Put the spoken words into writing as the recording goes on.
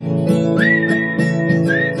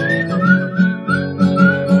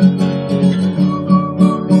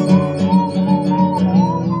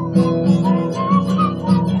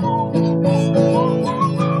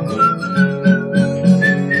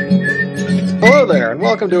there, and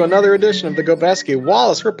welcome to another edition of the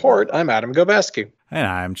Gobeski-Wallace Report. I'm Adam Gobeski. And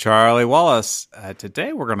I'm Charlie Wallace.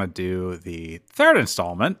 Today we're going to do the third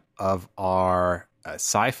installment of our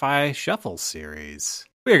Sci-fi Shuffle series.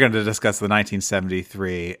 We are going to discuss the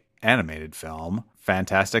 1973 animated film,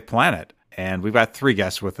 Fantastic Planet. And we've got three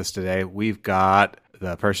guests with us today. We've got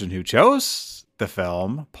the person who chose the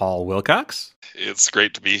film, Paul Wilcox. It's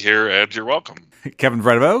great to be here, and you're welcome. Kevin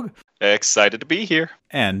Vredevog. Excited to be here.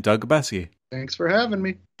 And Doug Gobeski. Thanks for having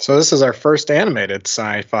me. So this is our first animated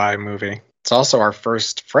sci-fi movie. It's also our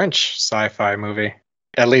first French sci-fi movie,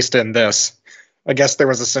 at least in this. I guess there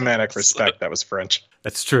was a semantic respect that was French.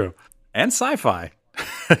 That's true. And sci-fi.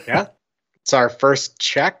 Yeah. It's our first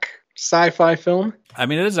Czech sci-fi film. I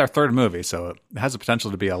mean, it is our third movie, so it has the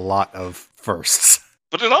potential to be a lot of firsts.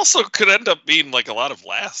 But it also could end up being like a lot of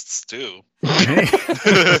lasts, too.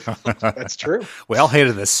 That's true. We all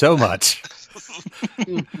hated this so much.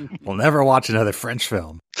 We'll never watch another French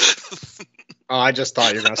film. Oh, I just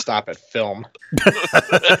thought you were going to stop at film.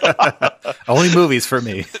 Only movies for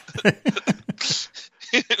me.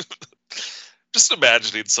 Just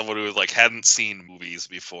imagining someone who like hadn't seen movies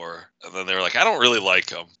before, and then they were like, "I don't really like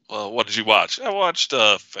them." Well, what did you watch? I watched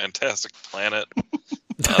Fantastic Planet.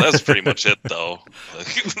 That's pretty much it, though.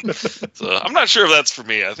 So I'm not sure if that's for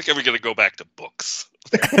me. I think I'm going to go back to books.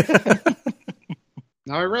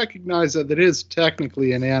 Now, I recognize that it is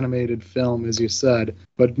technically an animated film, as you said,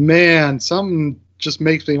 but man, something just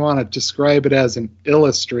makes me want to describe it as an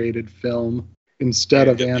illustrated film instead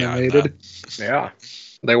of animated. Yeah.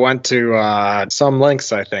 They went to some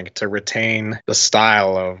lengths, I think, to retain the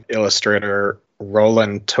style of illustrator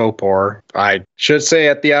Roland Topor. I should say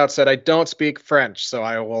at the outset, I don't speak French, so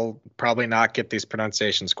I will probably not get these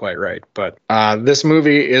pronunciations quite right. But this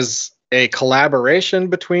movie is a collaboration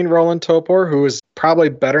between Roland Topor, who is probably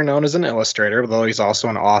better known as an illustrator, though he's also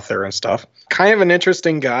an author and stuff. Kind of an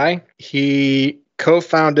interesting guy. He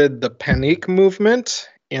co-founded the Panic movement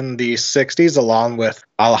in the 60s, along with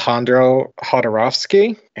Alejandro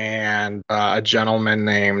Jodorowsky and a gentleman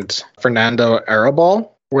named Fernando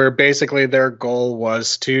Arrabal, where basically their goal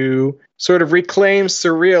was to sort of reclaim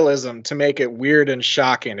surrealism to make it weird and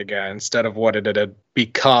shocking again, instead of what it had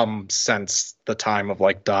become since the time of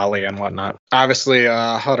like Dali and whatnot. Obviously,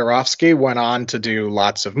 Jodorowsky went on to do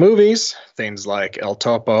lots of movies, things like El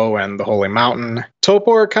Topo and The Holy Mountain.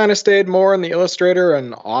 Topor kind of stayed more in the illustrator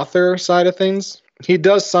and author side of things. He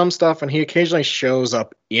does some stuff, and he occasionally shows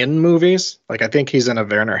up in movies. Like, I think he's in a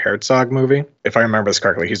Werner Herzog movie. If I remember this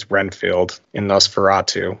correctly, he's Renfield in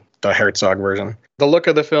Nosferatu, the Herzog version. The look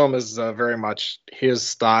of the film is very much his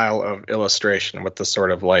style of illustration, with the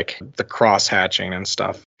sort of like the cross-hatching and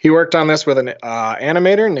stuff. He worked on this with an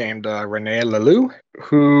animator named René Laloux,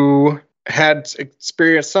 who had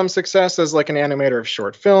experienced some success as like an animator of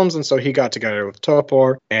short films, and so he got together with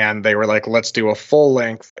Topor, and they were like, let's do a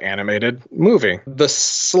full-length animated movie. The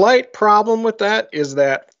slight problem with that is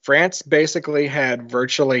that France basically had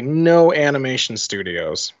virtually no animation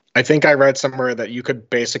studios. I think I read somewhere that you could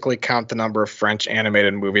basically count the number of French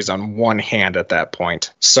animated movies on one hand at that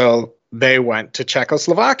point. So they went to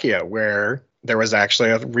Czechoslovakia, where there was actually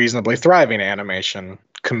a reasonably thriving animation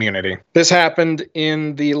community. This happened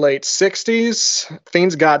in the late 60s.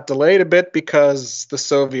 Things got delayed a bit because the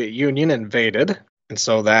Soviet Union invaded, and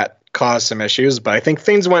so that caused some issues. But I think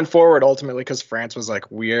things went forward ultimately because France was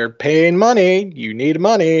like, we're paying money, you need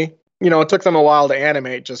money. You know, it took them a while to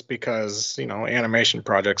animate just because, you know, animation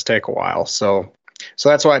projects take a while. So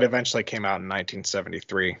that's why it eventually came out in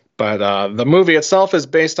 1973. But the movie itself is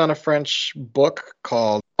based on a French book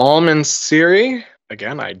called Almond Siri.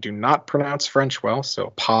 Again, I do not pronounce French well, so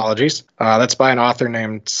apologies. That's by an author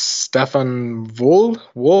named Stefan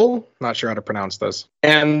Wool. Not sure how to pronounce this.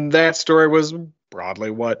 And that story was broadly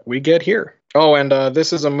what we get here. Oh, and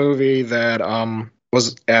this is a movie that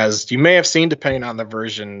was, as you may have seen, depending on the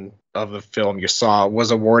version of the film you saw,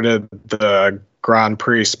 was awarded the Grand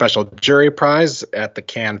Prix Special Jury Prize at the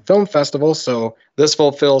Cannes Film Festival. So this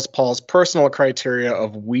fulfills Paul's personal criteria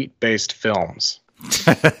of wheat-based films.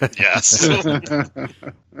 Yes.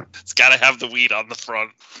 It's got to have the wheat on the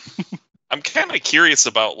front. I'm kind of curious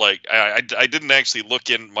about, like, I didn't actually look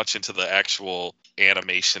in much into the actual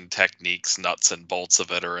animation techniques, nuts and bolts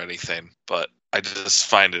of it or anything, but I just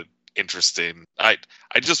find it interesting. I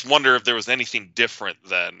just wonder if there was anything different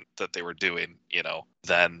than that they were doing, you know,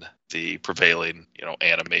 than the prevailing, you know,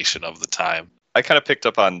 animation of the time. I kind of picked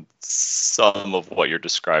up on some of what you're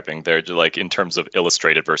describing there, like in terms of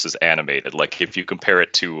illustrated versus animated. Like if you compare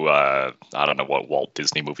it to, I don't know what Walt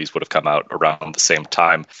Disney movies would have come out around the same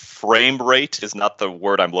time. Frame rate is not the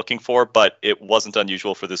word I'm looking for, but it wasn't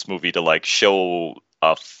unusual for this movie to like show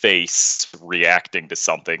a face reacting to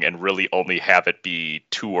something and really only have it be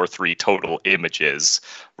 2 or 3 total images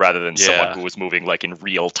rather than someone who was moving like in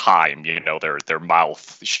real time, their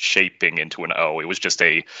mouth shaping into an O. It was just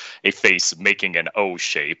a face making an O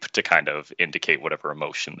shape to kind of indicate whatever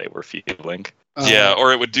emotion they were feeling.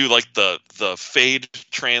 Or it would do like the fade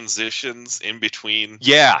transitions in between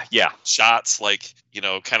shots, like,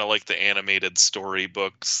 kind of like the animated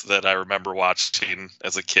storybooks that I remember watching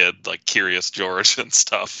as a kid, like Curious George and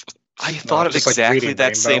stuff. I thought of exactly that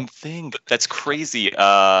Rainbow. Same thing. That's crazy.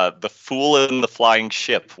 The Fool in the Flying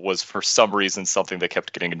Ship was for some reason something that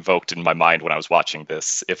kept getting invoked in my mind when I was watching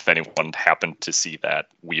this. If anyone happened to see that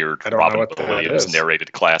weird Robin Williams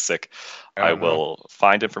narrated classic, I will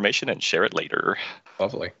find information and share it later.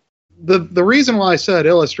 Lovely. The reason why I said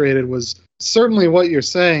illustrated was certainly what you're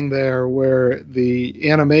saying there, where the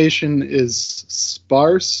animation is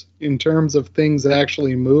sparse in terms of things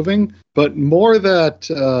actually moving, but more that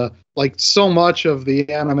like so much of the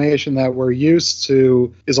animation that we're used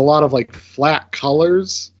to is a lot of like flat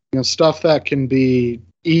colors, stuff that can be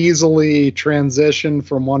easily transitioned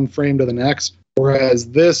from one frame to the next,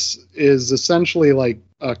 whereas this is essentially like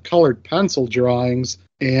colored pencil drawings,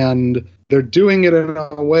 and they're doing it in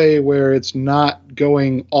a way where it's not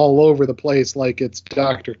going all over the place like it's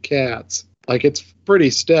Dr. Katz. Like, it's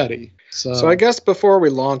pretty steady. So I guess before we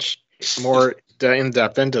launch more in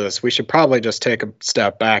depth into this, we should probably just take a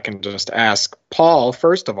step back and just ask Paul,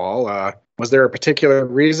 first of all, was there a particular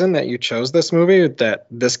reason that you chose this movie, that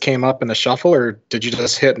this came up in the shuffle, or did you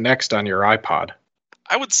just hit next on your iPod?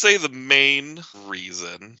 I would say the main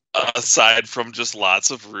reason, aside from just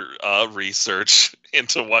lots of research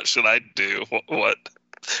into what should I do, what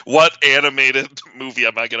animated movie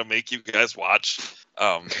am I going to make you guys watch,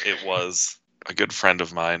 it was a good friend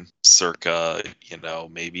of mine, circa,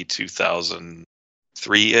 maybe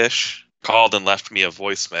 2003-ish, called and left me a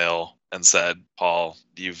voicemail and said, "Paul,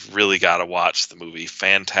 you've really got to watch the movie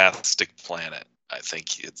Fantastic Planet. I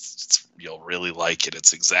think you'll really like it.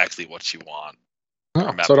 It's exactly what you want."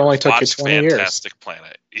 Remember, so it only took you 20 years. Fantastic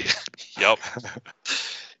Planet. Yep.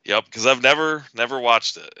 Yep, because I've never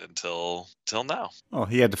watched it until now. Well,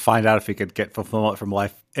 he had to find out if he could get fulfillment from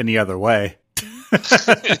life any other way.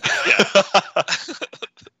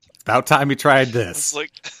 About time he tried this.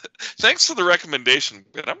 Like, thanks for the recommendation,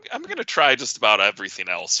 but I'm going to try just about everything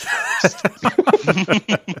else first.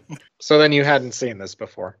 So then you hadn't seen this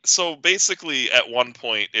before. So basically, at one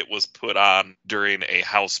point, it was put on during a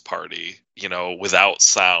house party, without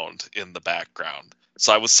sound in the background.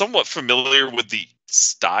 So I was somewhat familiar with the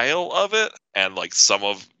style of it and like some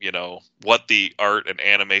of, what the art and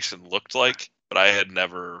animation looked like. But I had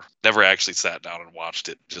never actually sat down and watched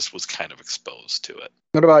it, just was kind of exposed to it.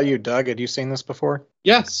 What about you, Doug? Had you seen this before?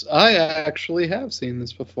 Yes, I actually have seen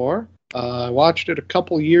this before. I watched it a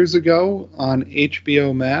couple years ago on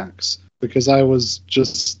HBO Max because I was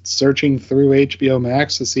just searching through HBO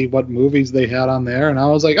Max to see what movies they had on there, and I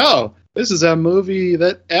was like, oh, this is a movie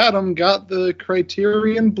that Adam got the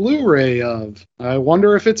Criterion Blu-ray of. I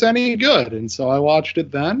wonder if it's any good. And so I watched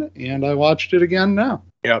it then, and I watched it again now.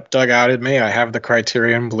 Yep, Doug outed me. I have the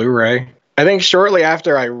Criterion Blu-ray. I think shortly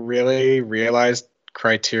after I really realized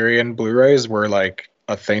Criterion Blu-rays were like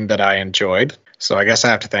a thing that I enjoyed. So I guess I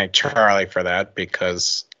have to thank Charlie for that,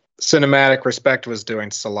 because Cinematic Respect was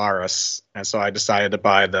doing Solaris, and so I decided to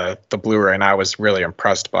buy the Blu-ray, and I was really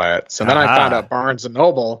impressed by it. So then I found out Barnes &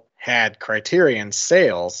 Noble had Criterion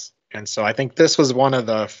sales, and so I think this was one of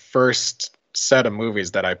the first set of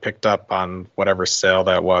movies that I picked up on whatever sale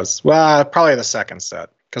that was. Well, probably the second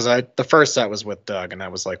set, because the first set was with Doug, and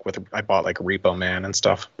that was like I bought like Repo Man and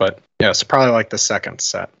stuff. But yeah, so probably like the second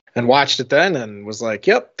set, and watched it then and was like,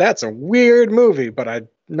 yep, that's a weird movie, but I'm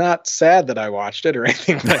not sad that I watched it or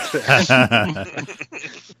anything like that.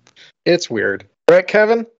 It's weird, right,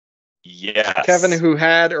 Kevin? Yes. Kevin, who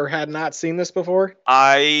had or had not seen this before?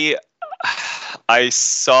 I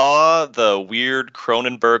saw the weird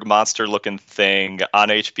Cronenberg monster-looking thing on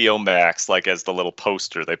HBO Max, like as the little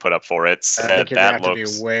poster they put up for it. I think you're going to have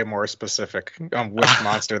to be way more specific on which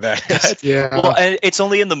monster that is. Yeah. Well, and it's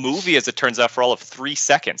only in the movie, as it turns out, for all of 3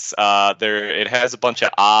 seconds. It has a bunch of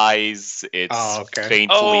eyes. It's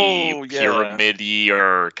faintly pyramid-y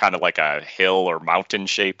or kind of like a hill or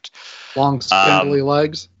mountain-shaped. Long, spindly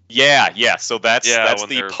legs. Yeah. So that's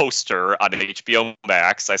the poster on HBO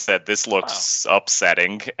Max. I said, this looks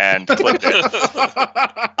upsetting, and clicked it.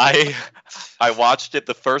 I watched it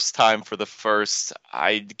the first time for the first,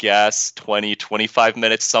 I guess, 20, 25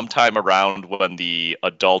 minutes, sometime around when the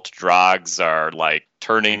adult drogs are like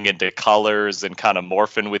turning into colors and kind of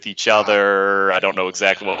morphing with each other. I don't know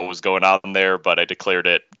exactly what was going on there, but I declared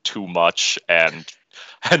it too much and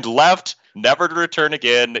and left, never to return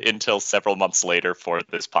again until several months later for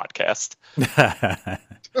this podcast.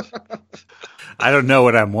 I don't know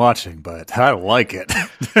what I'm watching, but I like it.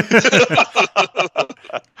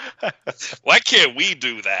 Why can't we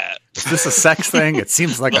do that? Is this a sex thing? It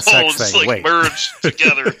seems like a sex thing. Like Wait. merged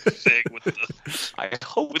together thing with the. I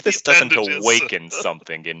hope this doesn't awaken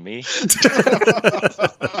something in me.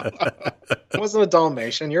 It wasn't a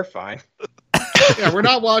Dalmatian. You're fine. Yeah, we're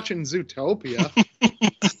not watching Zootopia.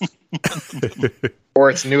 Or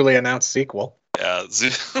its newly announced sequel. Yeah,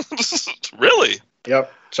 really?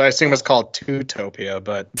 Yep. Which I assume is called Tutopia,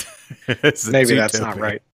 but maybe that's not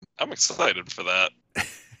right. I'm excited for that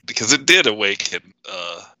because it did awaken.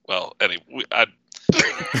 Well, anyway,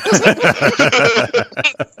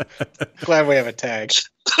 Glad we have a tag.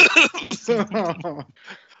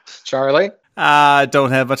 Charlie?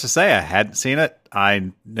 Don't have much to say. I hadn't seen it.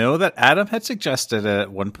 I know that Adam had suggested it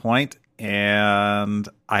at one point, and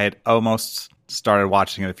I had almost started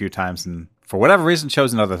watching it a few times, and for whatever reason,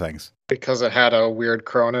 chosen other things. Because it had a weird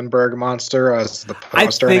Cronenberg monster as the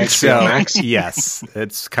poster I on think HBO so. Max. Yes.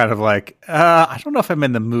 It's kind of like, I don't know if I'm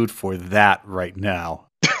in the mood for that right now.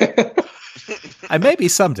 I may be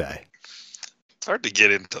someday. It's hard to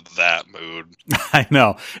get into that mood. I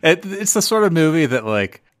know. It's the sort of movie that,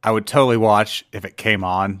 like, I would totally watch if it came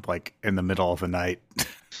on, like, in the middle of the night.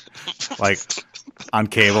 Like, on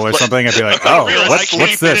cable or something. I'd be like, oh,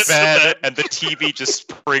 what's this? Bed, and the TV just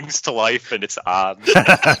springs to life and it's on.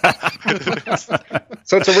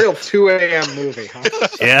 So it's a real 2 a.m. movie, huh?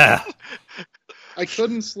 Yeah. I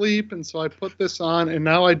couldn't sleep, and so I put this on, and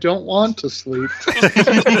now I don't want to sleep. Who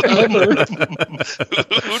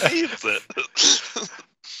needs it?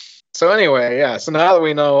 So anyway, yeah. So now that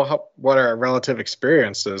we know what our relative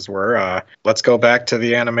experiences were, let's go back to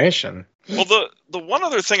the animation. Well, the one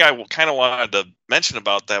other thing I kind of wanted to mention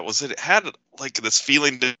about that was that it had like this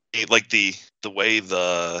feeling to me, like the way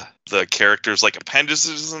the characters, like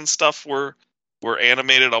appendages and stuff, were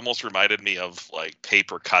animated, almost reminded me of like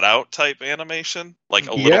paper cutout type animation, like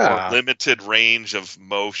a little more limited range of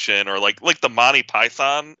motion, or like the Monty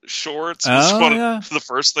Python shorts was the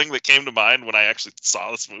first thing that came to mind when I actually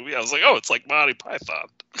saw this movie. I was like, oh, it's like Monty Python.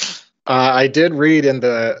 I did read in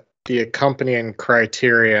the accompanying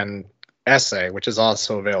Criterion essay, which is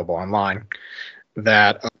also available online,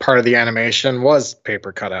 that part of the animation was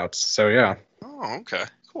paper cutouts. So yeah. Oh, okay,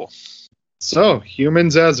 cool. So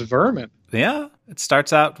humans as vermin. Yeah, it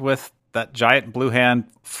starts out with that giant blue hand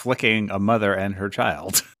flicking a mother and her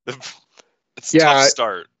child. It's a tough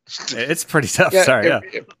start. It's pretty tough start, yeah.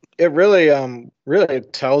 It really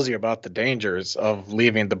tells you about the dangers of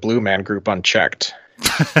leaving the Blue Man Group unchecked.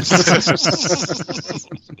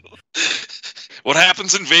 What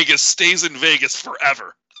happens in Vegas stays in Vegas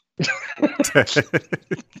forever.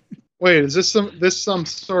 Wait, is this some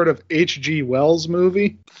sort of H.G. Wells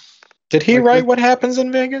movie? Did he write What Happens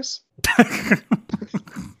in Vegas?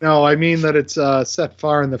 No, I mean that it's set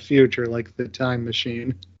far in the future, like the Time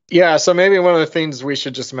Machine. Yeah, so maybe one of the things we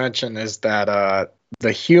should just mention is that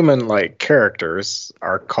the human-like characters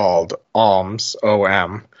are called Oms,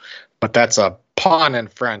 O-M, but that's a pun in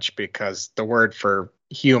French because the word for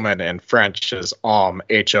human in French is Homme,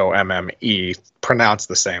 H-O-M-M-E, pronounced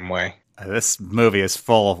the same way. This movie is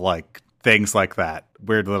full of like things like that,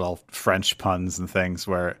 weird little French puns and things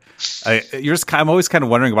where I'm always kind of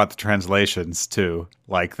wondering about the translations too,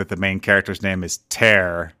 like that the main character's name is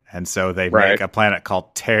Terre, and so they make a planet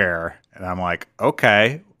called Terre, and I'm like,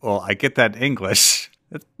 okay, well, I get that in English.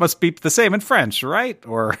 It must be the same in French, right?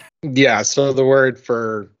 Or yeah, so the word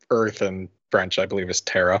for Earth in French, I believe, is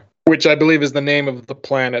Terra, which I believe is the name of the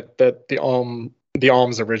planet that the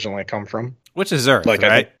Alms originally come from. Which is Earth, like,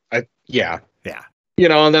 right? Yeah. Yeah. You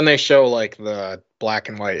know, and then they show like the black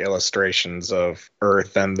and white illustrations of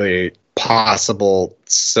Earth and the possible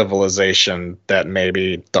civilization that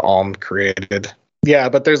maybe the Alm created. Yeah,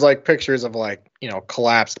 but there's like pictures of like, you know,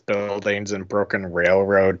 collapsed buildings and broken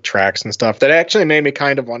railroad tracks and stuff that actually made me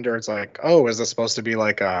kind of wonder. It's like, oh, is this supposed to be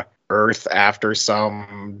like a Earth after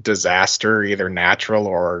some disaster, either natural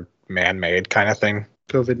or man-made kind of thing?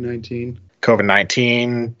 COVID-19,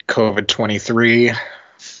 COVID-23.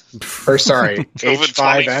 Or sorry,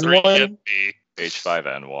 H5N1?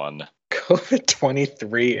 H5N1.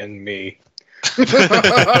 COVID-23 and me.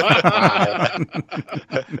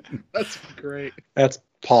 That's great.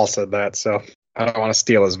 Paul said that, so I don't want to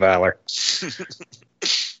steal his valor.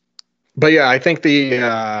 But yeah, I think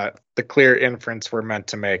the clear inference we're meant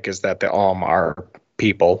to make is that the Alm are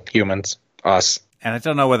people, humans, us. And I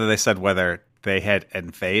don't know whether they said whether they had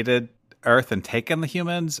invaded Earth and taken the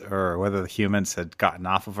humans, or whether the humans had gotten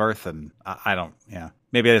off of Earth, and I don't. Yeah,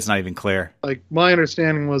 Maybe it's not even clear. Like, my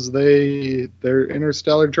understanding was they're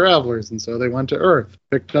interstellar travelers, and so they went to Earth,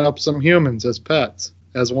 picked up some humans as pets,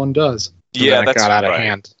 as one does. Yeah, that's got out right. of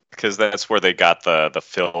hand. Because that's where they got the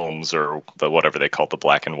films or the whatever they call the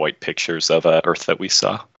black and white pictures of Earth that we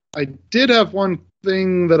saw. I did have one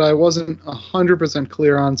thing that I wasn't 100%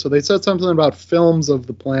 clear on. So they said something about films of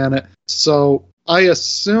the planet. So I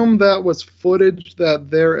assume that was footage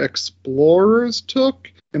that their explorers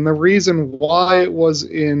took. And the reason why it was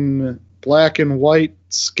in black and white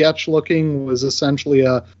sketch looking was essentially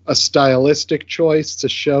a stylistic choice to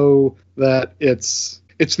show that it's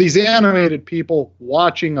these animated people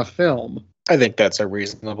watching a film. I think that's a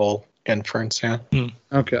reasonable inference, yeah.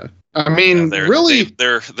 Okay. I mean, really,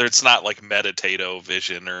 it's not like meditative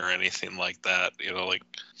vision or anything like that. Like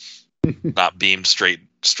not beamed straight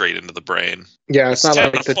into the brain. Yeah, it's not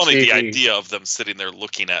kind like of funny TV. The idea of them sitting there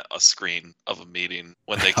looking at a screen of a meeting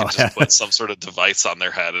when they can just put some sort of device on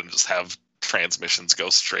their head and just have transmissions go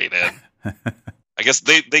straight in. I guess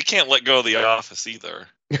they can't let go of the office either.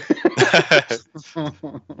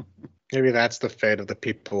 Maybe that's the fate of the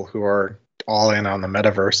people who are all in on the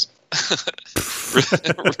metaverse.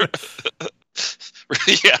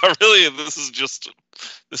 Yeah, really,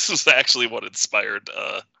 this is actually what inspired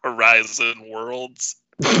Horizon Worlds.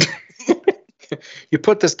 You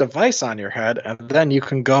put this device on your head, and then you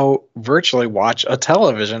can go virtually watch a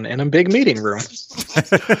television in a big meeting room.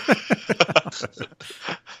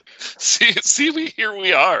 Here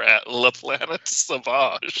we are at La Planète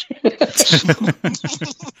Sauvage.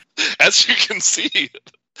 As you can see,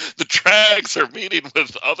 the Trags are meeting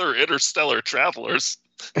with other interstellar travelers.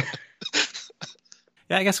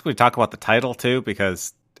 Yeah, I guess we talk about the title too,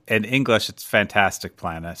 because in English it's Fantastic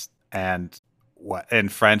Planet, and in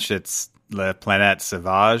French it's La Planète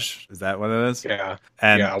Sauvage. Is that what it is? Yeah,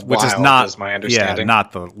 and which wild is not is my understanding. Yeah,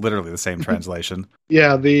 not literally the same translation.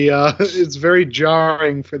 Yeah, it's very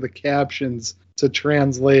jarring for the captions to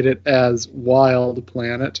translate it as Wild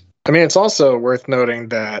Planet. I mean, it's also worth noting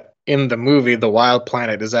that in the movie, the Wild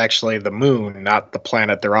Planet is actually the moon, not the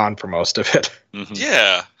planet they're on for most of it. Mm-hmm.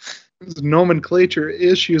 Yeah. There's nomenclature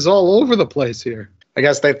issues all over the place here. I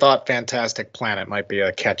guess they thought Fantastic Planet might be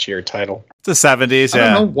a catchier title. It's the 70s, I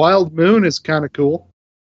don't know, Wild Moon is kind of cool.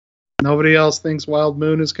 Nobody else thinks Wild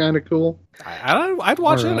Moon is kind of cool? I'd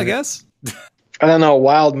watch it, I guess. I don't know,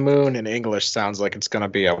 Wild Moon in English sounds like it's going to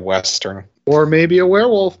be a Western. Or maybe a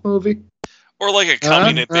werewolf movie. Or like a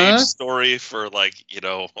coming-of-age story for, like,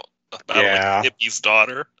 about like Hippie's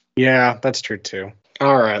daughter. Yeah, that's true, too.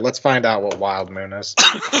 All right, let's find out what Wild Moon is.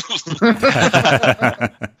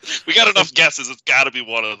 We got enough guesses. It's got to be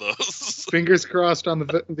one of those. Fingers crossed on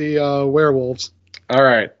the werewolves. All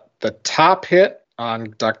right, the top hit on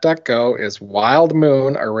DuckDuckGo is Wild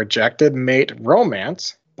Moon, a rejected mate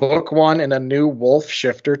romance, book one in a new Wolf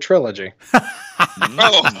Shifter trilogy.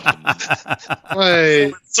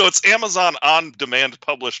 Wait. So it's Amazon on-demand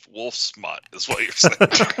published wolf smut, is what you're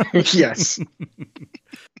saying. Yes.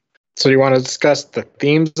 So you want to discuss the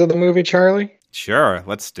themes of the movie, Charlie? Sure,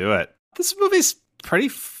 let's do it. This movie's pretty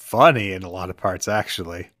funny in a lot of parts,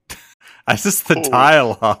 actually. It's just the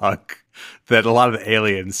dialogue that a lot of the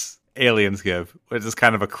aliens give, which is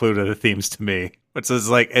kind of a clue to the themes to me. Which is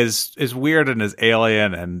like as weird and as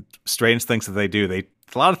alien and strange things that they do.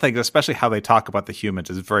 A lot of things, especially how they talk about the humans,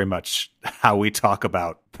 is very much how we talk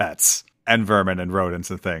about pets and vermin and rodents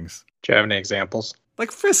and things. Do you have any examples?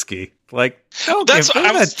 Like Frisky. Like, don't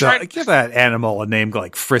give that animal a name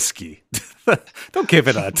like Frisky. Don't give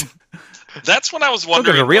it a... That's when I was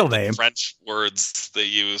wondering a real what name. The French words they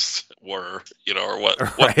used were, or what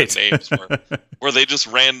the names were. Were they just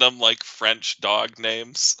random, like, French dog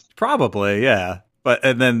names? Probably, yeah.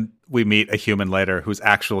 And then we meet a human later whose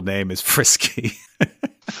actual name is Frisky.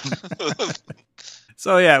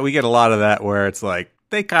 So, yeah, we get a lot of that where it's like,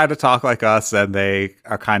 they kind of talk like us and they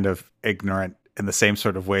are kind of ignorant in the same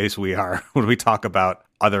sort of ways we are when we talk about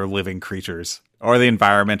other living creatures or the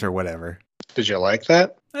environment or whatever. Did you like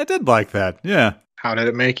that? I did like that, yeah. How did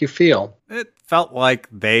it make you feel? It felt like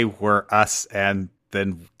they were us and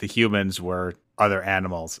then the humans were other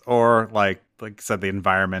animals or like I said, the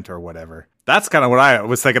environment or whatever. That's kind of what I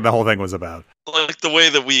was thinking the whole thing was about. Like the way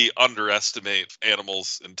that we underestimate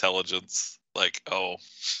animals' intelligence. Like,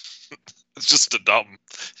 it's just a dumb...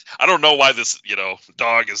 I don't know why this,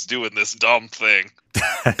 dog is doing this dumb thing.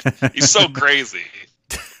 He's so crazy.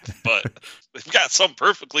 But they've got some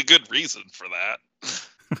perfectly good reason for that.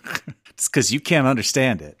 It's because you can't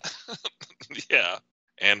understand it. Yeah.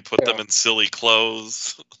 And put them in silly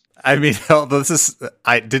clothes. I mean,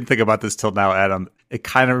 I didn't think about this till now, Adam. It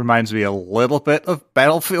kind of reminds me a little bit of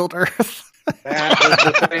Battlefield Earth. That was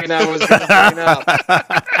the thing I was going to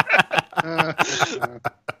bring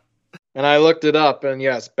up. And I looked it up, and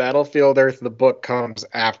yes, Battlefield Earth, the book, comes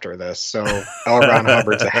after this. So L. Ron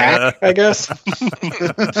Hubbard's a hack, I guess.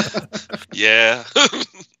 Yeah.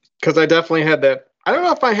 Because I definitely had that. I don't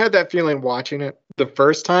know if I had that feeling watching it the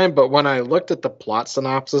first time, but when I looked at the plot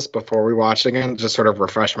synopsis before we watched it again, just sort of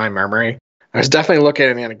refresh my memory, I was definitely looking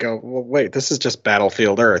at it and go, well, wait, this is just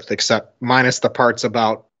Battlefield Earth, except minus the parts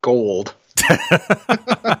about gold.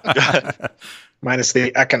 Minus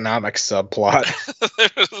the economic subplot.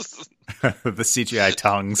 The CGI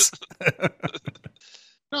tongues.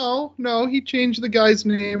 No, he changed the guy's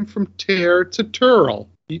name from Tear to Turl.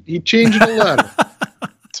 He changed the letter.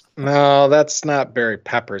 No, that's not Barry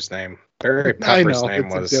Pepper's name. Barry Pepper's name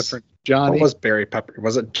was different. Johnny. What was Barry Pepper?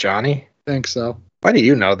 Was it Johnny? I think so. Why do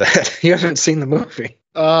you know that? You haven't seen the movie.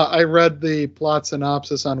 I read the plot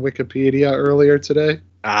synopsis on Wikipedia earlier today.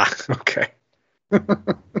 Ah, okay.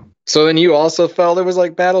 So then you also felt it was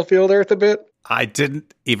like Battlefield Earth a bit? I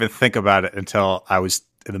didn't even think about it until I was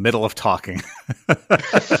in the middle of talking.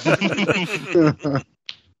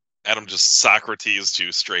 Adam just Socrates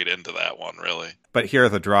you straight into that one, really. But here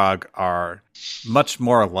the Drog are much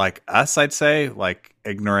more like us, I'd say, like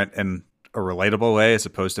ignorant in a relatable way, as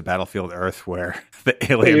opposed to Battlefield Earth, where the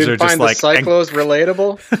aliens are just like... Find the Cyclos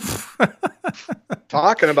relatable?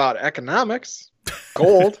 Talking about economics.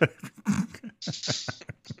 Gold.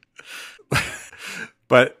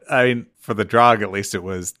 But, I mean, for the Drog, at least it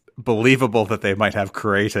was believable that they might have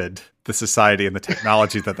created the society and the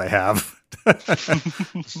technology that they have.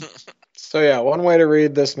 So yeah, one way to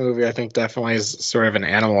read this movie, I think, definitely is sort of an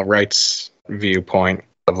animal rights viewpoint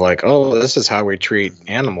of like, oh, this is how we treat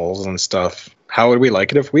animals and stuff. How would we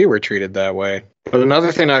like it if we were treated that way? But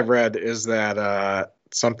another thing I've read is that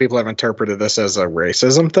some people have interpreted this as a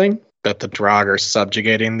racism thing, that the Drog are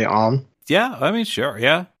subjugating the Alm. Yeah, I mean, sure,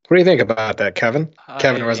 yeah. What do you think about that, Kevin?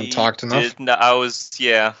 Kevin wasn't talked enough.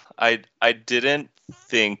 I didn't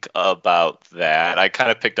think about that. I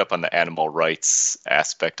kind of picked up on the animal rights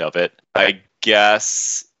aspect of it. I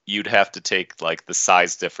guess you'd have to take like the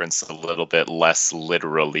size difference a little bit less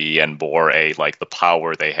literally and more like the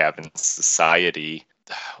power they have in society.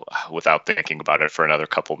 Without thinking about it for another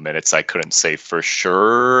couple minutes, I couldn't say for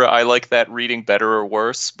sure I like that reading better or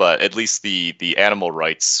worse, but at least the animal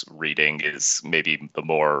rights reading is maybe the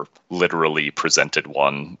more literally presented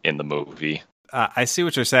one in the movie. I see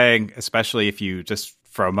what you're saying, especially if you just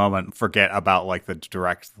for a moment forget about like the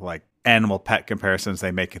direct like animal pet comparisons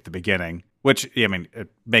they make at the beginning, which, I mean,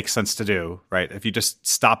 it makes sense to do, right? If you just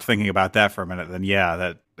stop thinking about that for a minute, then yeah,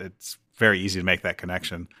 that it's very easy to make that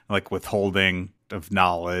connection, like withholding of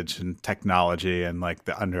knowledge and technology and like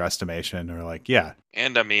the underestimation or like, yeah.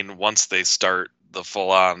 And I mean, once they start the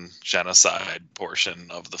full-on genocide portion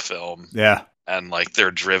of the film, yeah, and like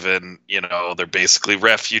they're driven, they're basically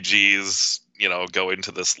refugees, go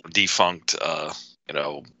into this defunct,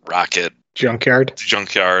 rocket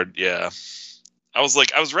junkyard. Yeah. I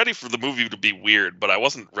was ready for the movie to be weird, but I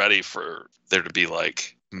wasn't ready for there to be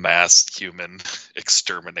like mass human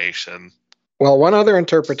extermination. Well, one other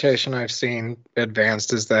interpretation I've seen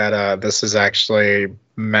advanced is that this is actually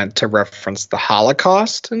meant to reference the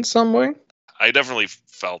Holocaust in some way. I definitely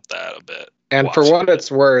felt that a bit. And for what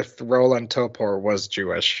it's worth, Roland Topor was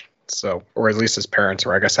Jewish, or at least his parents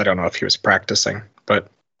were. I guess I don't know if he was practicing,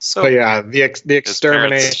 but yeah, the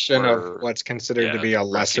extermination of what's considered to be a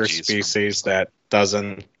lesser species that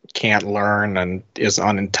can't learn and is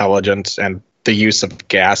unintelligent, and the use of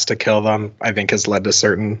gas to kill them, I think, has led to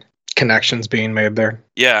certain connections being made there.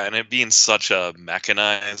 Yeah, and it being such a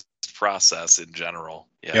mechanized process in general.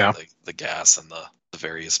 Yeah. The gas and the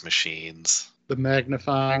various machines. The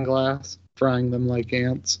magnifying glass, frying them like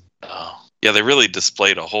ants. Oh. Yeah, they really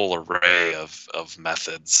displayed a whole array of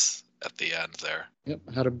methods at the end there. Yep,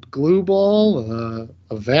 had a glue ball,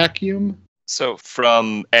 a vacuum. So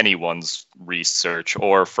from anyone's research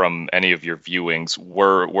or from any of your viewings,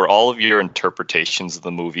 were all of your interpretations of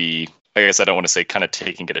the movie, I guess I don't want to say kind of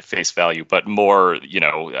taking it at face value, but more,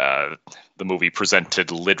 the movie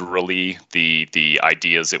presented literally the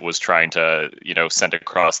ideas it was trying to, send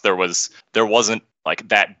across. There wasn't like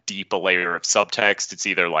that deep a layer of subtext. It's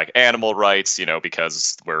either like animal rights,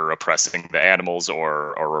 because we're oppressing the animals,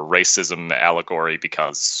 or a racism allegory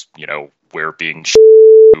because, we're being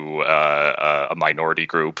to a minority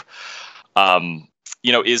group.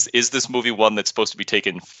 Is this movie one that's supposed to be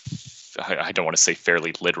taken I don't want to say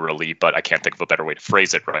fairly literally, but I can't think of a better way to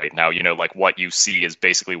phrase it right now. You know, like what you see is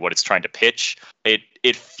basically what it's trying to pitch.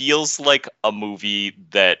 It feels like a movie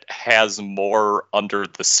that has more under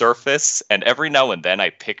the surface, and every now and then I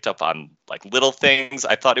picked up on like little things.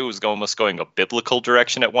 I thought it was almost going a biblical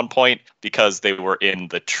direction at one point because they were in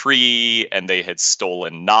the tree and they had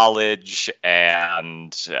stolen knowledge,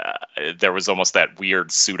 and there was almost that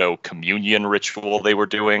weird pseudo communion ritual they were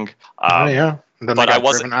doing. And then but they got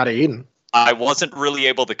driven out of Eden. I wasn't really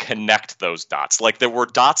able to connect those dots. Like, there were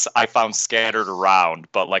dots I found scattered around,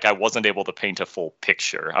 but like I wasn't able to paint a full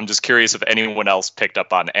picture. I'm just curious if anyone else picked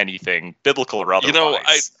up on anything biblical or otherwise. You know,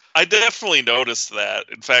 I definitely noticed that.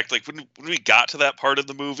 In fact, like when we got to that part of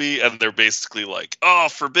the movie and they're basically like, oh,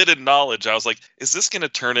 forbidden knowledge, I was like, is this going to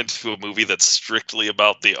turn into a movie that's strictly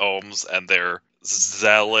about the Ohms and their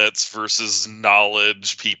zealots versus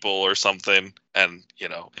knowledge people or something? And, you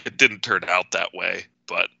know, it didn't turn out that way,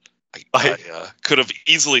 but I could have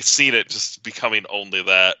easily seen it just becoming only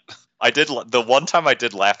that. The one time I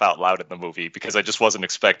did laugh out loud in the movie because I just wasn't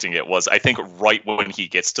expecting it was, I think right when he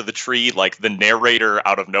gets to the tree, like the narrator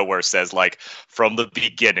out of nowhere says like, from the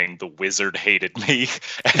beginning, the wizard hated me.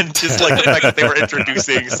 And just like the fact that they were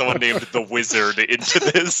introducing someone named the wizard into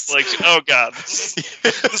this. Like, oh God, this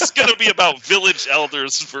is going to be about village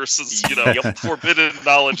elders versus, you know, forbidden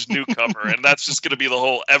knowledge newcomer. And that's just going to be the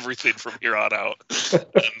whole everything from here on out.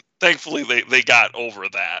 And thankfully, they got over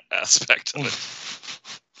that aspect of it.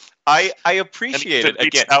 I appreciate it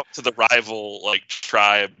again. Out to the rival like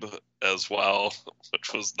tribe as well,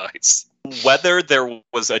 which was nice. Whether there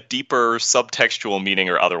was a deeper subtextual meaning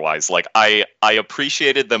or otherwise, like I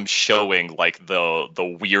appreciated them showing like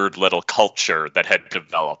the weird little culture that had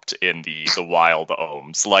developed in the wild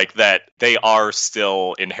Ohms, like that they are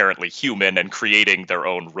still inherently human and creating their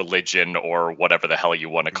own religion or whatever the hell you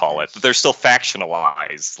want to call it. They're still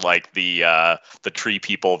factionalized, like the tree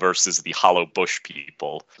people versus the hollow bush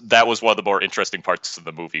people. That was one of the more interesting parts of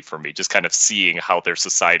the movie for me, just kind of seeing how their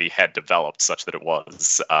society had developed such that it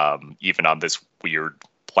was even on this weird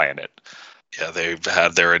planet. Yeah, they've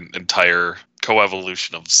had their entire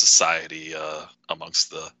coevolution of society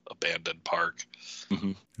amongst the abandoned park.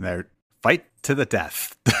 Mm-hmm. Their fight to the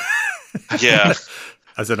death. Yeah.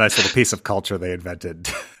 That's a nice little piece of culture they invented.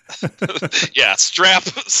 Yeah, strap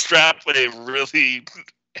a really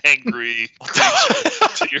angry creature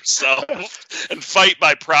to yourself and fight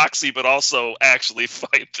by proxy, but also actually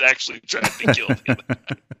trying to kill him.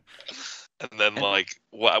 And then, like,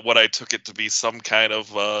 what I took it to be some kind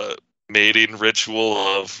of mating ritual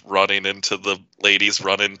of running into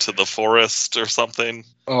the forest or something.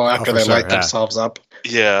 Oh, after they light themselves up.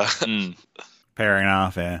 Yeah. Pairing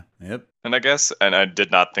off, yeah. Yep. And I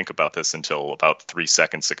did not think about this until about 3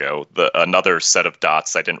 seconds ago. Another set of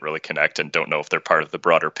dots I didn't really connect and don't know if they're part of the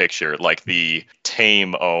broader picture, like the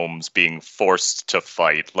tame Ohms being forced to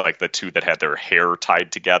fight, like the two that had their hair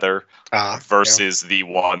tied together, versus the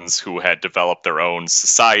ones who had developed their own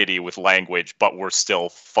society with language, but were still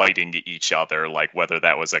fighting each other, like whether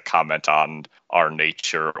that was a comment on our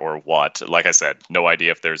nature or what. Like I said, no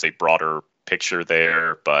idea if there's a broader picture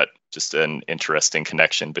there, but just an interesting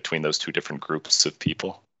connection between those two different groups of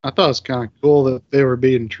people. I thought it was kind of cool that they were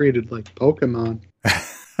being treated like Pokemon.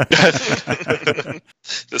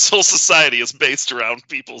 This whole society is based around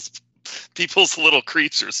people's little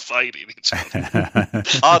creatures fighting each other.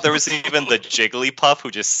 Oh, there was even the Jigglypuff who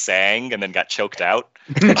just sang and then got choked out.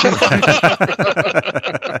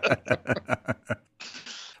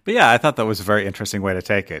 But yeah, I thought that was a very interesting way to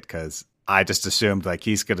take it, because I just assumed like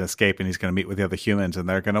he's going to escape and he's going to meet with the other humans and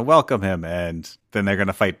they're going to welcome him and then they're going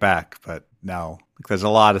to fight back. But no, there's a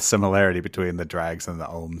lot of similarity between the Drags and the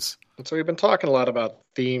Ohms. So we've been talking a lot about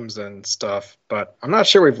themes and stuff, but I'm not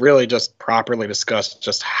sure we've really just properly discussed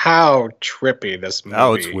just how trippy this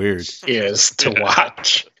movie it's weird. is to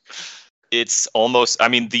watch. It's almost, I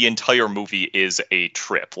mean, the entire movie is a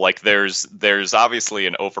trip. Like there's obviously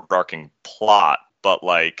an overarching plot, but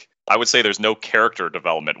like I would say there's no character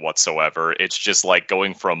development whatsoever. It's just like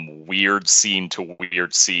going from weird scene to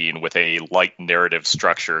weird scene with a light narrative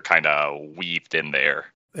structure kind of weaved in there.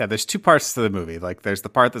 Yeah, there's two parts to the movie. Like there's the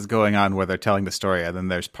part that's going on where they're telling the story, and then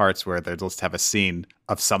there's parts where they just have a scene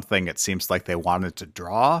of something it seems like they wanted to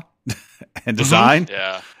draw and design.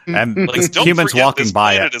 Yeah. And like, humans walking this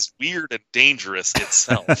by it is weird and dangerous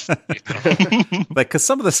itself. Like, because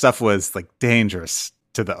some of the stuff was like dangerous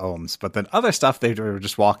to the Ohms, but then other stuff they were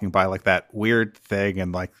just walking by, like that weird thing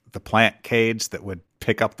and like the plant cage that would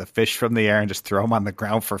pick up the fish from the air and just throw them on the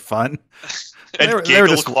ground for fun. And giggle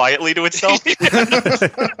just quietly to itself.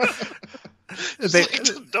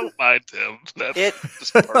 Don't mind him. That's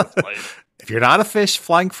just part of life. If you're not a fish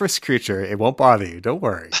flying frisk creature, it won't bother you. Don't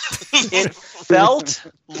worry. It felt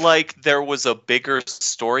like there was a bigger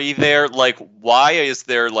story there. Like, why is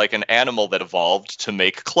there like an animal that evolved to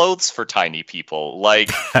make clothes for tiny people? Like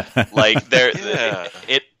there,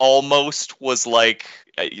 it almost was like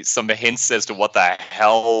some hints as to what the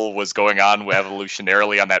hell was going on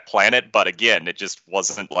evolutionarily on that planet. But again, it just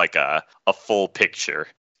wasn't like a full picture.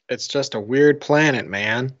 It's just a weird planet,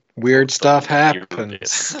 man. Weird stuff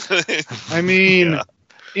happens. I mean,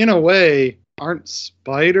 in a way, aren't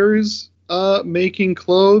spiders making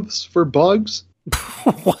clothes for bugs?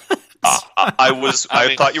 What?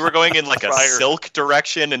 I thought you were going in like a silk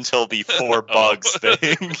direction until the 4 bugs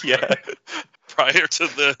thing. Yeah. Prior to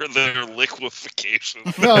their liquefaction.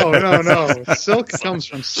 No. Silk comes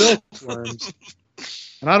from silkworms.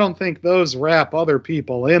 And I don't think those wrap other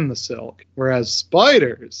people in the silk. Whereas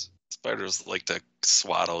spiders like to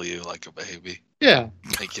swaddle you like a baby. Yeah.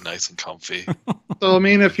 Make you nice and comfy. So, I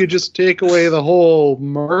mean, if you just take away the whole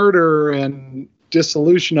murder and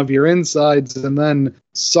dissolution of your insides and then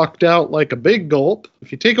sucked out like a big gulp,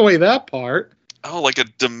 if you take away that part... Oh, like a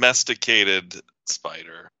domesticated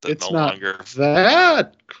spider. It's no not longer...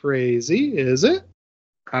 that crazy, is it?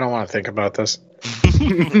 I don't want to think about this.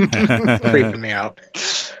 Creeping me out.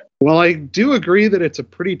 Well, I do agree that it's a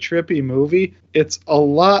pretty trippy movie. It's a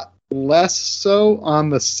lot less so on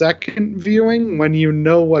the second viewing when you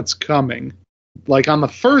know what's coming. Like on the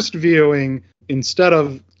first viewing, instead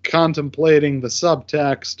of contemplating the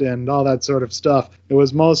subtext and all that sort of stuff, it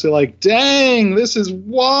was mostly like, dang, this is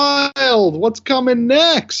wild. What's coming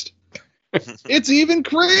next? It's even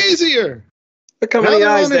crazier. Look how many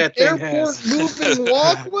eyes that thing has. Moving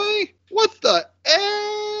walkway? What the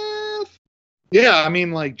F? Yeah, I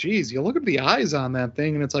mean, like, geez, you look at the eyes on that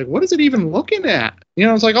thing, and it's like, what is it even looking at? You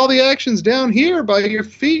know, it's like all the action's down here by your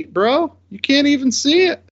feet, bro. You can't even see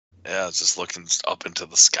it. Yeah, it's just looking up into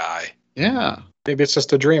the sky. Yeah. Maybe it's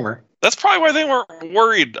just a dreamer. That's probably why they weren't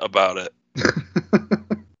worried about it.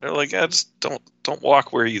 They're like, yeah, just don't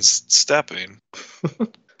walk where he's stepping.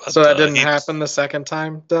 But, so that didn't happen the second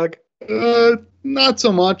time, Doug? Not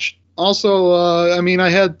so much. Also, I mean, I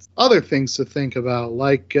had other things to think about,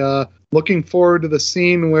 like looking forward to the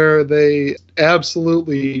scene where they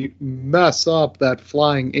absolutely mess up that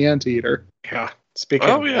flying anteater. Yeah. Speaking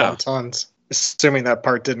of wontons, assuming that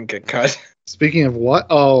part didn't get cut. Speaking of what?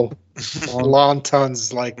 Oh.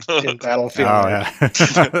 Wontons, like in Battlefield. Oh,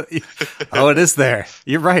 yeah. Oh, it is there.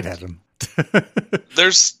 You're right, Adam.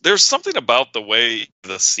 There's something about the way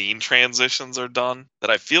the scene transitions are done that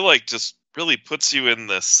I feel like just really puts you in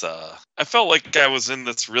this I felt like I was in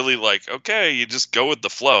this really like, okay, you just go with the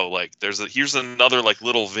flow. Like here's another like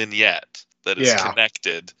little vignette that is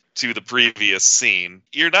connected to the previous scene.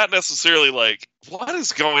 You're not necessarily like, what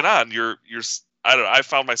is going on? You're I don't know, I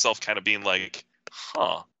found myself kind of being like,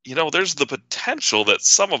 you know, there's the potential that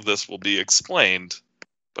some of this will be explained,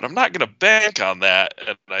 but I'm not going to bank on that.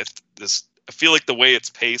 And I feel like the way it's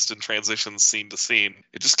paced and transitions scene to scene,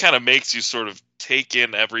 it just kind of makes you sort of take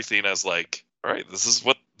in everything as like, all right, this is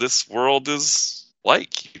what this world is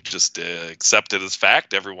like. You just accept it as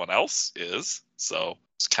fact. Everyone else is. So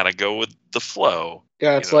just kind of go with the flow.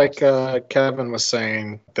 Yeah, it's like Kevin was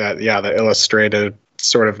saying that, the illustrated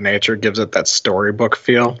sort of nature gives it that storybook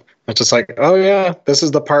feel. It's just like, oh yeah, this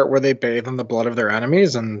is the part where they bathe in the blood of their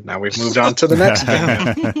enemies, and now we've moved on to the next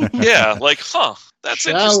thing. Yeah, like, that's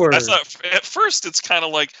interesting. I thought at first it's kind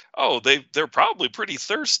of like, oh, they're probably pretty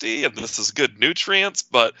thirsty, and this is good nutrients,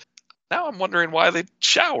 but now I'm wondering why they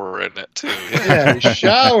shower in it too. Yeah, he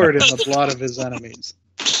showered in the blood of his enemies.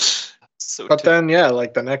 Then,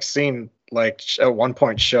 like the next scene, like at one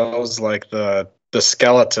point shows like the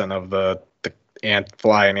skeleton of the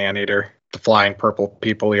flying anteater. The flying purple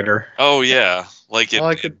people eater. Oh, yeah. Like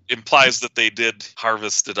it implies that they did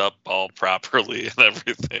harvest it up all properly and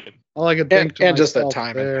everything. All I could think and just that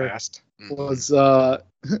time had passed. Was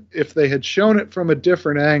if they had shown it from a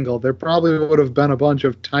different angle, there probably would have been a bunch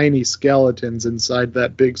of tiny skeletons inside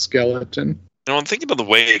that big skeleton. You know, I'm thinking of the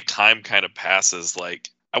way time kind of passes. Like,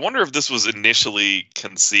 I wonder if this was initially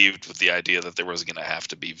conceived with the idea that there was going to have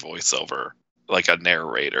to be voiceover, like a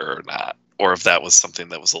narrator or not. Or if that was something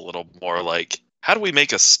that was a little more like, how do we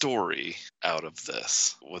make a story out of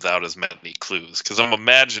this without as many clues? Because I'm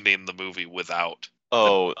imagining the movie without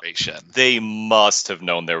the narration. They must have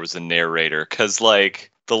known there was a narrator. Because, like,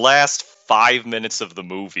 the last 5 minutes of the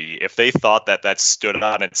movie, if they thought that stood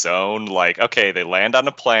on its own, like, okay, they land on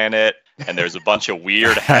a planet, and there's a bunch of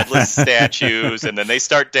weird headless statues, and then they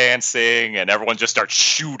start dancing, and everyone just starts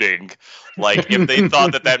shooting. Like, if they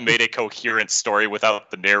thought that made a coherent story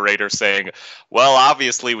without the narrator saying, well,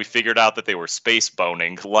 obviously we figured out that they were space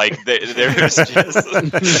boning. Like, there's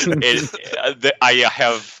just...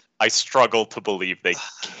 I struggle to believe they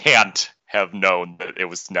can't have known that it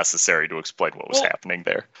was necessary to explain what was happening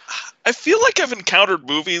there. I feel like I've encountered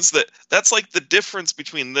movies that's like the difference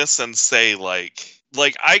between this and, say, like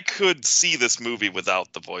I could see this movie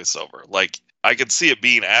without the voiceover. Like, I could see it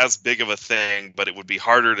being as big of a thing, but it would be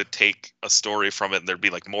harder to take a story from it, and there'd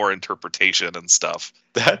be like more interpretation and stuff.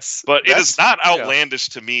 But it is not outlandish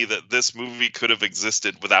to me that this movie could have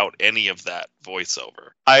existed without any of that voiceover.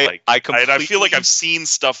 I feel like I've seen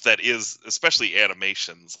stuff that is, especially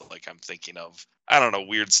animations. Like, I'm thinking of, I don't know,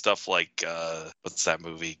 weird stuff like what's that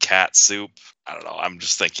movie, Cat Soup? I don't know. I'm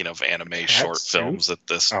just thinking of anime short films at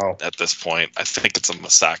this point. I think it's a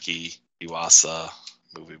Masaki Yuasa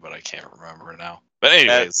movie, but I can't remember now. But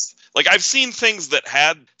anyways, like, I've seen things that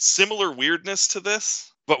had similar weirdness to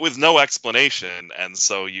this, but with no explanation, and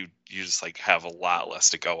so you just like have a lot less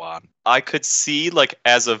to go on. I could see, like,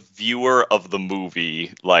 as a viewer of the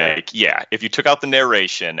movie, like, yeah, if you took out the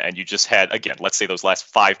narration and you just had, again, let's say those last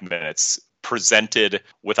 5 minutes presented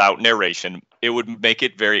without narration, it would make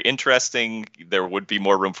it very interesting. There would be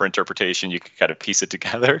more room for interpretation. You could kind of piece it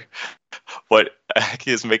together. What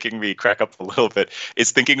is making me crack up a little bit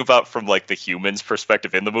is thinking about from, like, the humans'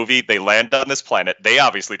 perspective in the movie. They land on this planet. They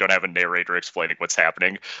obviously don't have a narrator explaining what's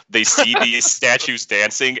happening. They see these statues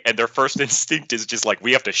dancing, and their first instinct is just like,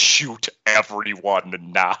 we have to shoot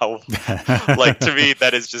everyone now. Like, to me,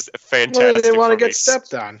 that is just fantastic. Well, they want to get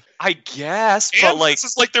stepped on. I guess, and but like, this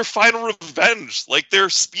is like their final revenge. Like,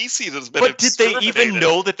 their species has been. But did they even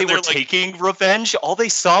know that they were taking revenge? All they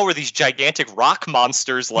saw were these gigantic rock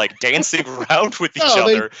monsters, like, dancing around with each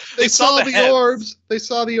other. They saw the orbs. They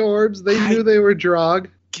saw the orbs. They knew they were Drog.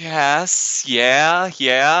 Guess, yeah.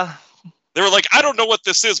 They were like, I don't know what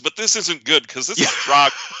this is, but this isn't good because this is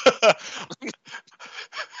Drog.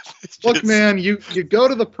 Look, man, you go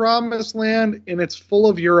to the promised land and it's full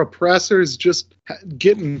of your oppressors just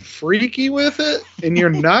getting freaky with it, and you're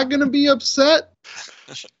not going to be upset.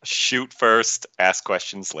 Shoot first, ask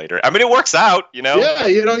questions later. I mean, it works out, you know? Yeah,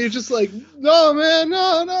 you're just like, no, man,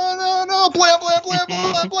 no, blam, blam, blam,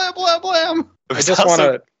 blam, blam, blam, blam. I just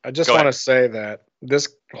want to say that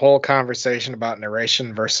this whole conversation about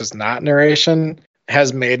narration versus not narration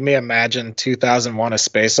has made me imagine 2001: A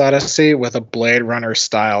Space Odyssey with a Blade Runner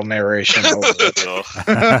style narration over it.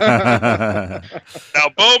 Now,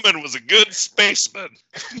 Bowman was a good spaceman.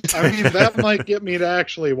 I mean, that might get me to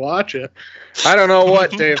actually watch it. I don't know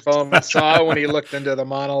what Dave Bowman saw when he looked into the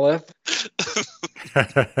monolith.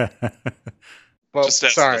 Well,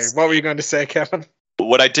 sorry, what were you going to say, Kevin?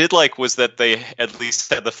 What I did like was that they at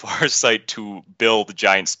least had the foresight to build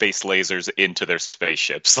giant space lasers into their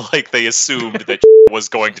spaceships. Like, they assumed that was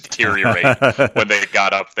going to deteriorate when they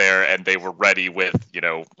got up there, and they were ready with,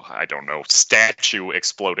 I don't know, statue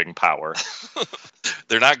exploding power.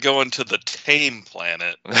 They're not going to the tame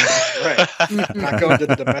planet. Right. Not going to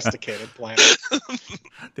the domesticated planet.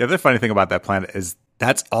 The other funny thing about that planet is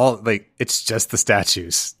that's all, like, it's just the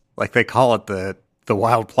statues. Like, they call it the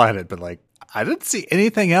wild planet, but, like, I didn't see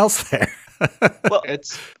anything else there. Well,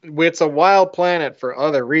 it's a wild planet for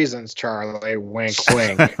other reasons, Charlie. Wink,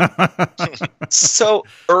 wink. So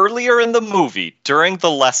earlier in the movie, during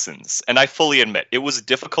the lessons, and I fully admit, it was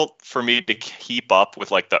difficult for me to keep up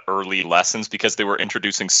with, like, the early lessons because they were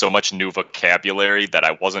introducing so much new vocabulary that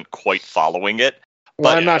I wasn't quite following it.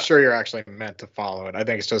 Well, I'm not sure you're actually meant to follow it. I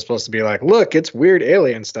think it's just supposed to be like, look, it's weird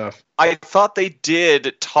alien stuff. I thought they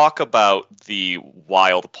did talk about the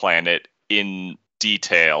wild planet in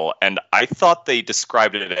detail, and I thought they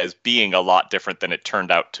described it as being a lot different than it turned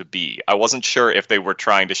out to be. I wasn't sure if they were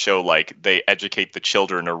trying to show, like, they educate the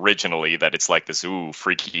children originally that it's like this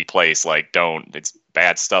freaky place, like, it's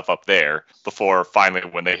bad stuff up there, before finally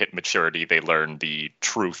when they hit maturity they learn the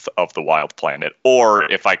truth of the wild planet, or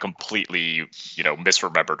if I completely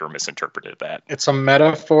misremembered or misinterpreted that. It's a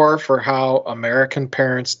metaphor for how American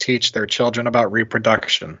parents teach their children about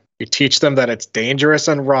reproduction. You teach them that it's dangerous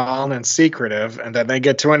and wrong and secretive, and then they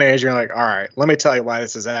get to an age, you're like, all right, let me tell you why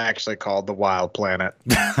this is actually called the wild planet.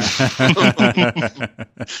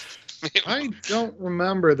 I don't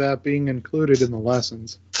remember that being included in the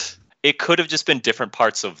lessons. It could have just been different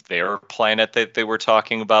parts of their planet that they were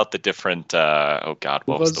talking about. The different,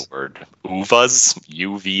 what was the word? Uvas?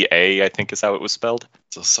 UVA, I think is how it was spelled.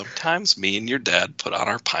 So sometimes me and your dad put on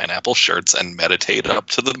our pineapple shirts and meditate up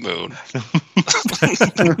to the moon.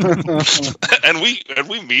 and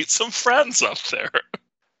we meet some friends up there.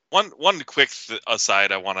 One quick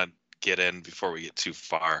aside I want to get in before we get too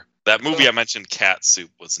far. That movie I mentioned, Cat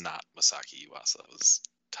Soup, was not Masaki Yuasa. It was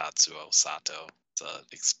Tatsuo Sato. It's an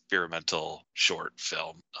experimental short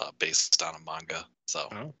film based on a manga. So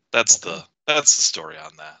that's the story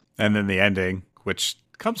on that. And then the ending, which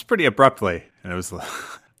comes pretty abruptly, and it was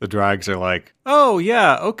the drags are like, "Oh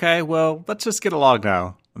yeah, okay, well let's just get along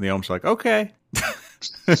now." And the Ohms are like, "Okay."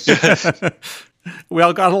 We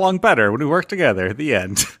all got along better when we worked together. The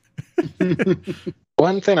end.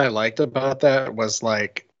 One thing I liked about that was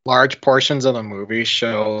like large portions of the movie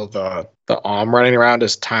show the Om running around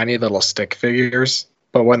as tiny little stick figures.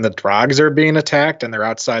 But when the Drogs are being attacked and they're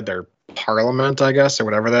outside their parliament, I guess, or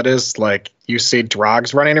whatever that is, like you see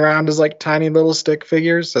Drogs running around as like tiny little stick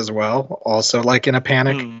figures as well, also like in a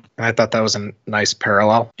panic. And I thought that was a nice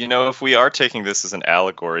parallel. You know, if we are taking this as an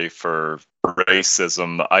allegory for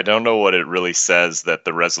racism, I don't know what it really says that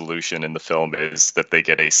the resolution in the film is that they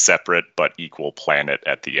get a separate but equal planet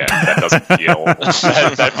at the end. That doesn't feel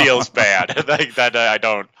that feels bad. That I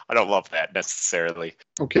don't love that necessarily.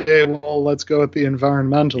 Okay, well, let's go with the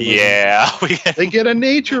environmentalism. Yeah, they get a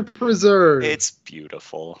nature preserve. It's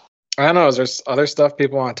beautiful. I don't know. Is there other stuff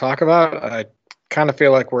people want to talk about? I kind of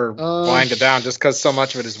feel like we're winding down just because so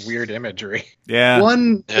much of it is weird imagery.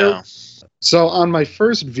 Yeah. So on my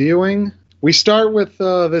first viewing, we start with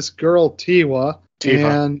this girl Tivo,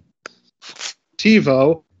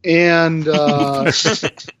 and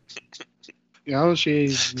you know,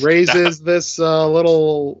 she raises this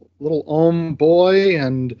little Ohm boy,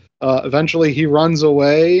 and eventually he runs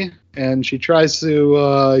away, and she tries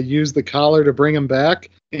to use the collar to bring him back,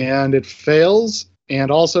 and it fails. And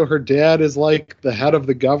also her dad is like the head of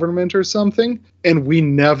the government or something, and we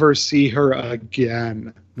never see her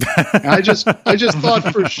again. I just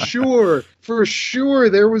thought for sure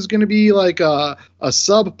there was going to be like a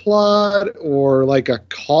subplot or like a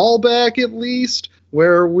callback at least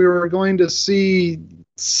where we were going to see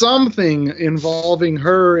something involving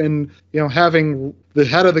her and, you know, having the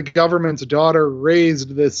head of the government's daughter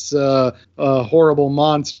raised this horrible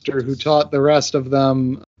monster who taught the rest of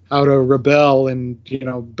them how to rebel and, you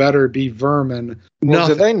know, better be vermin. Well,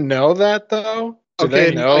 do they know that though? Do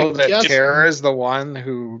they know that Tara is the one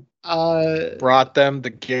who brought them the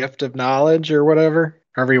gift of knowledge or whatever?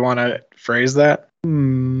 However you want to phrase that. I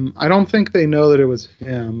don't think they know that it was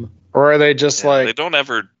him. Or are they just like... They don't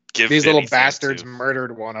ever give these little bastards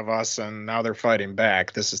murdered one of us and now they're fighting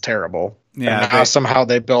back. This is terrible. Yeah. And now somehow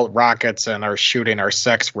they built rockets and are shooting our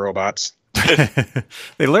sex robots.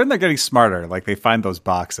 They learn they're getting smarter. Like they find those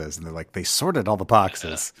boxes and they're like, they sorted all the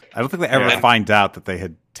boxes. I don't think they ever find out that they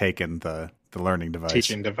had taken the learning device.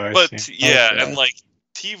 Teaching device. But and like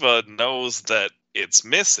Tivo knows that it's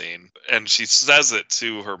missing and she says it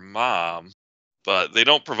to her mom, but they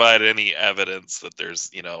don't provide any evidence that there's,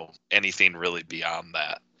 you know, anything really beyond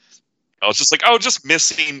that. It's just like, just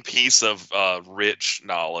missing piece of rich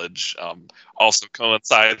knowledge. Also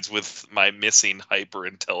coincides with my missing hyper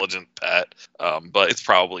intelligent pet, but it's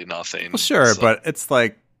probably nothing. Well, sure, but it's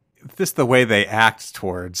like this the way they act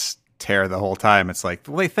towards Tara the whole time. It's like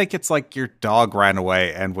they think it's like your dog ran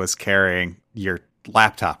away and was carrying your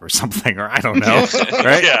laptop or something, or I don't know,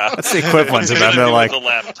 right? Yeah, that's the equivalent to them. They're like,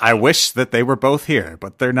 I wish that they were both here,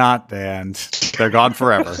 but they're not, and they're gone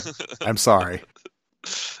forever. I'm sorry.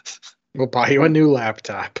 We'll buy you a new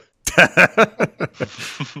laptop.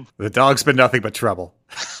 The dog's been nothing but trouble.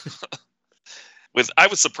 I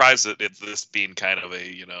was surprised at this being kind of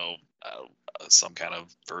a, you know, some kind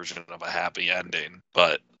of version of a happy ending.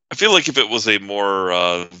 But I feel like if it was a more,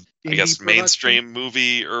 I guess, mainstream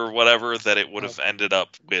movie or whatever, that it would have ended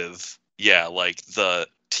up with, like the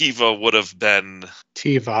Tivo would have been...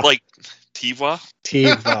 Tiva. Like, Tiva?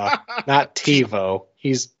 Tiva, not Tivo.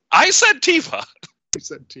 I said Tiva. You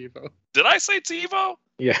said Tivo. Did I say Tivo?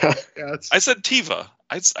 Yeah. I said Tiva.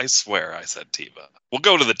 I swear I said Tiva. We'll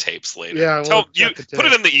go to the tapes later. Yeah, put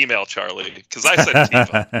it in the email, Charlie, because I said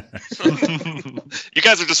Tiva. You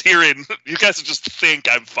guys are just hearing. You guys just think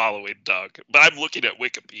I'm following Doug, but I'm looking at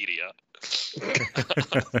Wikipedia.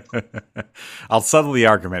 I'll settle the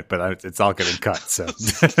argument, but it's all getting cut. So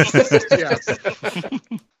yes.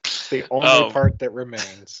 The only part that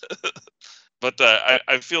remains. But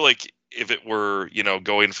I feel like if it were, you know,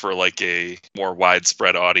 going for like a more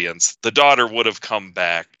widespread audience, the daughter would have come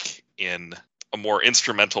back in a more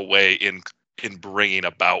instrumental way in bringing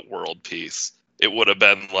about world peace. It would have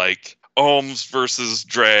been like Ohms versus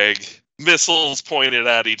Drag, missiles pointed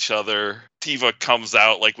at each other. Tiva comes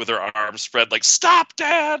out like with her arms spread, like "Stop,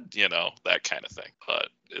 Dad!" You know, that kind of thing. But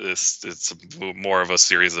it's more of a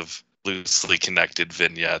series of loosely connected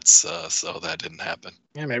vignettes, so that didn't happen.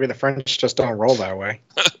 Yeah, maybe the French just don't roll that way.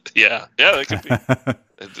 yeah, that could be.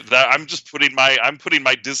 I'm putting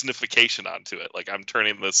my Disneyfication onto it. Like I'm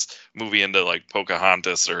turning this movie into like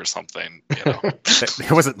Pocahontas or something. You know,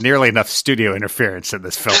 there wasn't nearly enough studio interference in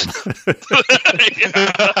this film.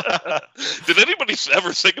 Did anybody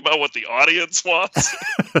ever think about what the audience wants?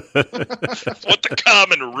 What the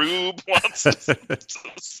common rube wants to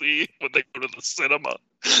see when they go to the cinema?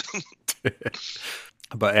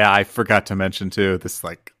 But yeah, I forgot to mention too. This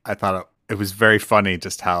I thought it was very funny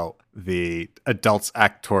just how the adults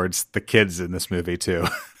act towards the kids in this movie too.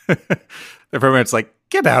 Everyone's like,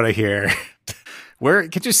 "Get out of here!"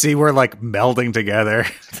 Can't you see we're like melding together?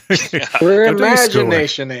 We're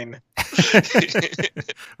imaginationing.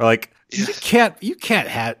 We're like, you can't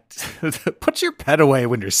put your pet away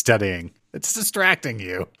when you're studying. It's distracting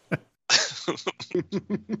you.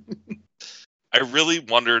 I really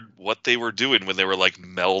wondered what they were doing when they were like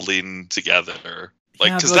melding together.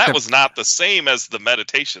 Like, because Yeah, that was not the same as the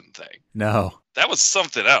meditation thing. No. That was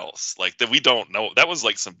something else. Like, that we don't know. That was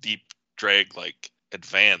like some deep drag, like,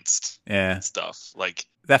 advanced stuff. Like,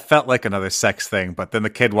 that felt like another sex thing, but then the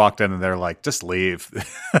kid walked in and they're like, just leave.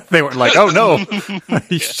 They were like, oh no,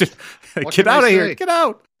 you should get out of here. Get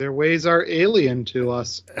out. Their ways are alien to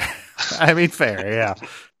us. I mean, fair, yeah.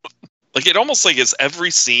 Like, it almost like it's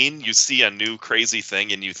every scene you see a new crazy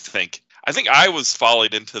thing and you think, I think I was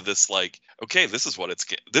falling into this, like, okay, this is what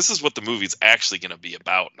the movie's actually going to be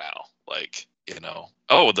about now. Like, you know,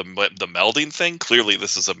 oh, the melding thing. Clearly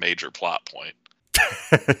this is a major plot point.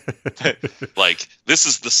 Like, this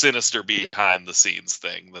is the sinister behind the scenes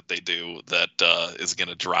thing that they do that is going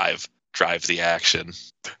to drive the action.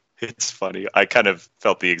 It's funny. I kind of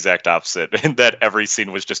felt the exact opposite, in that every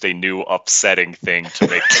scene was just a new upsetting thing to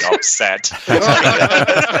make me upset.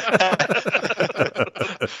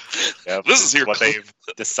 Yep, this is what they've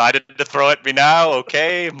decided to throw at me now.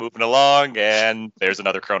 Okay, moving along, and there's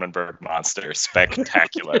another Cronenberg monster.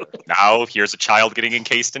 Spectacular. Now here's a child getting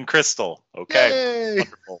encased in crystal. Okay,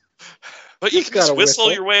 wonderful. But you can just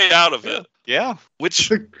whistle your way out of it. Yeah. Which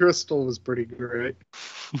the crystal was pretty great.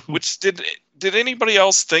 Which did anybody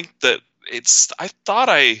else think that I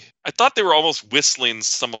thought they were almost whistling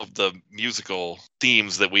some of the musical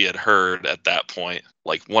themes that we had heard at that point,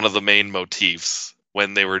 like one of the main motifs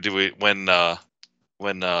when they were doing when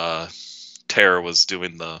Tara was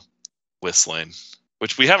doing the whistling,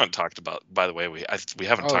 which we haven't talked about, by the way. We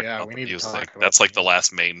haven't talked about the music. That's like the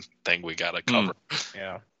last main thing we gotta cover.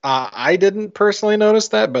 Yeah. I didn't personally notice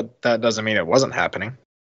that, but that doesn't mean it wasn't happening.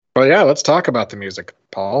 But yeah, let's talk about the music.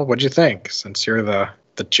 Paul, what'd you think? Since you're the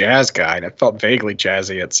jazz guy, it felt vaguely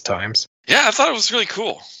jazzy at times. Yeah, I thought it was really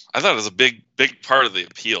cool. I thought it was a big part of the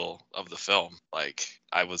appeal of the film. Like,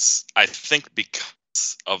 I think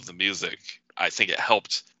because of the music, I think it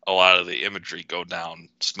helped a lot of the imagery go down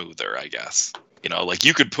smoother, I guess. You know, like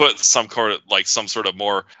you could put some sort of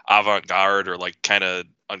more avant-garde or like kind of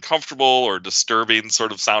uncomfortable or disturbing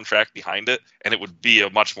sort of soundtrack behind it, and it would be a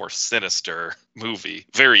much more sinister movie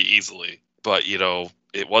very easily. But, you know,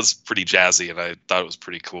 it was pretty jazzy, and I thought it was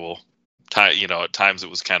pretty cool. You know, at times it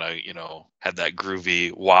was kind of, you know, had that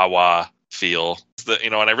groovy wah-wah feel.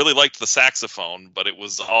 And I really liked the saxophone, but it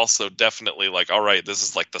was also definitely like, all right, this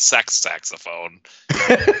is like the sex saxophone.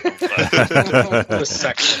 The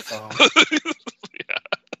saxophone.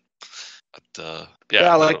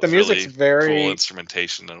 Yeah, like the music's really very cool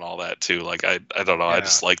instrumentation and all that too. Like I don't know, I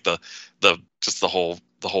just like the whole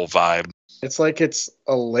vibe. It's like it's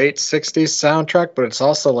a late 60s soundtrack, but it's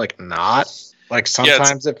also like not. Like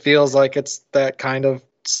sometimes it feels like it's that kind of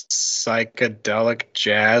psychedelic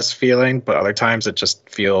jazz feeling, but other times it just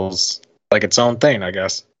feels like its own thing, I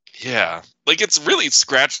guess. Yeah. Like it's really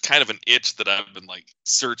scratched kind of an itch that I've been like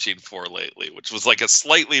searching for lately, which was like a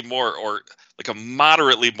slightly more or like a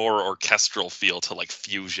moderately more orchestral feel to like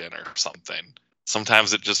fusion or something.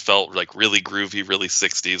 Sometimes it just felt like really groovy, really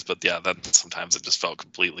 60s, but yeah, then sometimes it just felt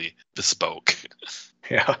completely bespoke.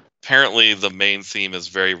 Yeah. Apparently the main theme is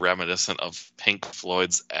very reminiscent of Pink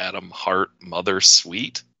Floyd's Adam Hart Mother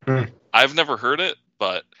Suite. I've never heard it,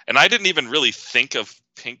 and I didn't even really think of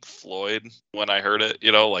Pink Floyd when I heard it,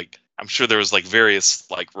 you know, like I'm sure there was like various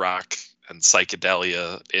like rock and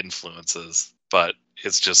psychedelia influences, but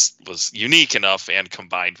it just was unique enough and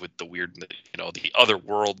combined with the weird, you know, the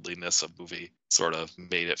otherworldliness of movie sort of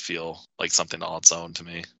made it feel like something all its own to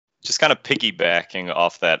me. Just kind of piggybacking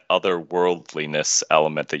off that otherworldliness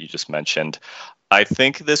element that you just mentioned, I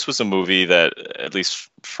think this was a movie that, at least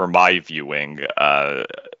for my viewing,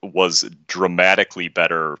 was dramatically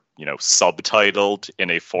better, you know, subtitled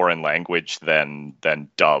in a foreign language than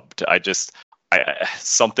dubbed.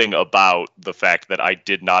 something about the fact that I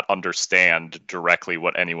did not understand directly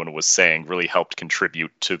what anyone was saying really helped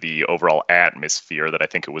contribute to the overall atmosphere that I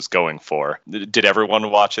think it was going for. Did everyone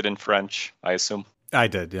watch it in French, I assume? I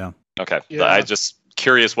did, yeah. Okay. Yeah. I just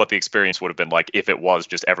curious what the experience would have been like if it was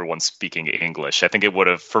just everyone speaking English. I think it would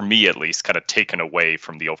have, for me at least, kind of taken away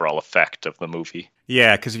from the overall effect of the movie.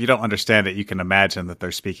 Yeah, because if you don't understand it, you can imagine that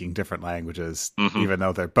they're speaking different languages, even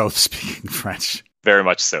though they're both speaking French. Very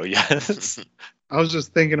much so, yes. I was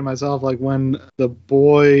just thinking to myself, like, when the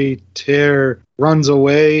boy Ter runs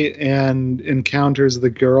away and encounters the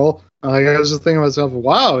girl, I was just thinking to myself,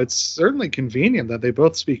 wow, it's certainly convenient that they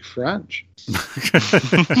both speak French.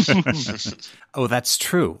 Oh, that's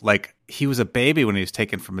true. Like, he was a baby when he was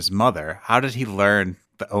taken from his mother. How did he learn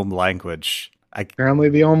the Ohm language? Apparently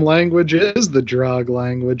the Ohm language is the Drog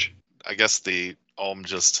language. I guess the Ohm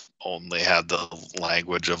just only had the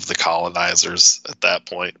language of the colonizers at that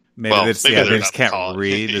point. Maybe, Well, they maybe just can't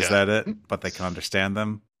read. Is Yeah. that it? But they can understand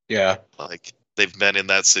them? Yeah. Like, they've been in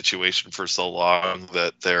that situation for so long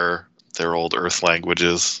that their old Earth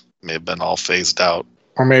languages may have been all phased out.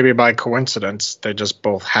 Or maybe by coincidence, they just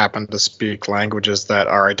both happen to speak languages that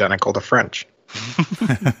are identical to French.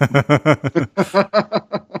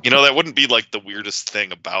 You know, that wouldn't be like the weirdest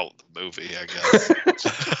thing about the movie, I guess.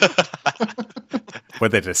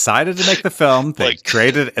 When they decided to make the film, they Like-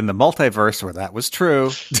 created it in the multiverse where that was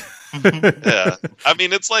true. Yeah. I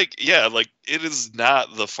mean, it's like, yeah, like, it is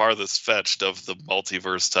not the farthest fetched of the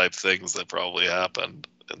multiverse type things that probably happened.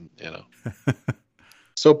 And, you know.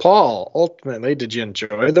 So, Paul, ultimately, did you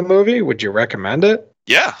enjoy the movie? Would you recommend it?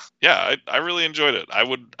 Yeah, I really enjoyed it. I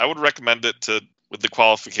would recommend it with the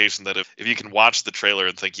qualification that if you can watch the trailer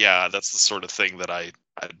and think, yeah, that's the sort of thing that I'd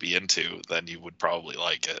be into, then you would probably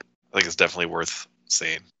like it. I think it's definitely worth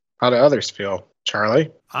seeing. How do others feel?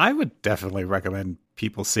 Charlie? I would definitely recommend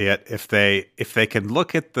people see it if they can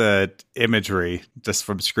look at the imagery just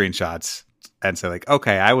from screenshots and say, like,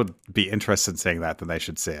 okay, I would be interested in seeing that, then they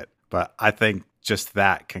should see it. But I think just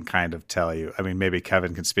that can kind of tell you. I mean, maybe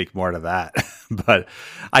Kevin can speak more to that, but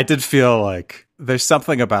I did feel like there's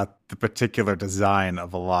something about the particular design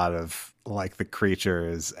of a lot of like the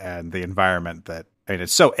creatures and the environment that, I mean,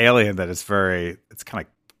 it's so alien that it's kind of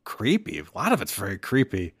creepy. A lot of it's very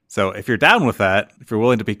creepy. So if you're down with that, if you're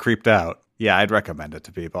willing to be creeped out, yeah, I'd recommend it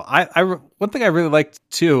to people. One thing I really liked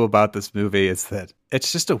too about this movie is that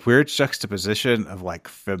it's just a weird juxtaposition of like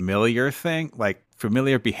familiar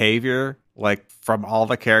behavior, like from all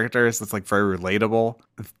the characters that's like very relatable,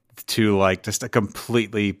 to like just a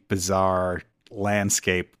completely bizarre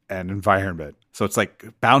landscape and environment. So it's like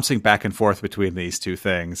bouncing back and forth between these two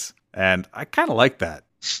things. And I kind of like that.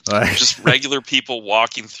 Just regular people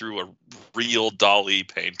walking through a real Dali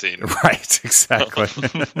painting. Right, exactly.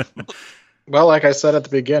 Well, like I said at the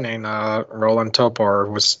beginning, Roland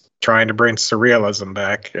Topor was trying to bring surrealism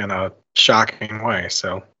back in a shocking way.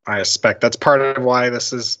 So I suspect that's part of why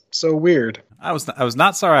this is so weird. I was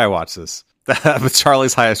not sorry I watched this. That was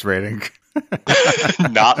Charlie's highest rating.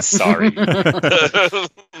 Not sorry.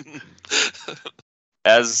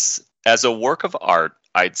 As a work of art,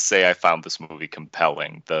 I'd say I found this movie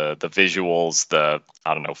compelling. The visuals,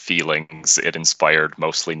 feelings it inspired,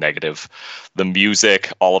 mostly negative. The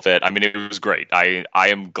music, all of it. I mean, it was great. I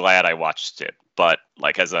am glad I watched it. But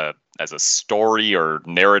like as a story or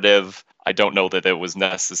narrative, I don't know that it was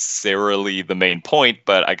necessarily the main point,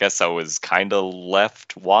 but I guess I was kind of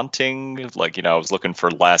left wanting. Like, I was looking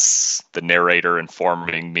for less the narrator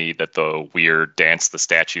informing me that the weird dance the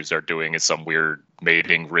statues are doing is some weird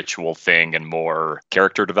mating ritual thing, and more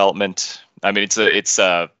character development. I mean, it's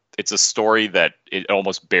a story that it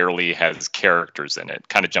almost barely has characters in it.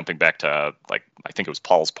 Kind of jumping back to, like, I think it was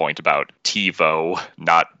Paul's point about TiVo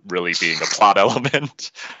not really being a plot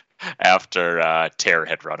element after Ter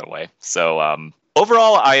had run away. So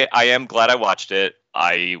overall, I am glad I watched it.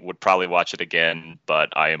 I would probably watch it again,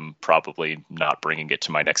 but I am probably not bringing it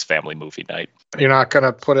to my next family movie night. You're not going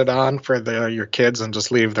to put it on for your kids and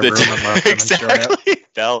just leave the room and let them enjoy it?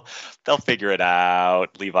 They'll figure it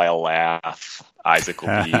out. Levi will laugh. Isaac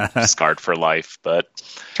will be scarred for life, but...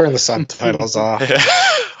 Turn the subtitles off.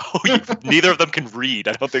 Neither of them can read.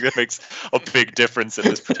 I don't think that makes a big difference at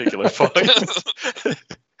this particular point.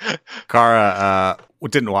 Kara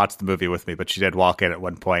didn't watch the movie with me, but she did walk in at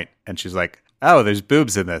one point, and she's like, "Oh, there's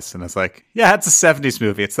boobs in this," and I was like, "Yeah, it's a '70s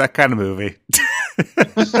movie. It's that kind of movie."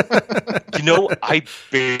 I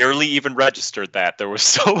barely even registered that. There was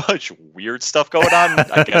so much weird stuff going on.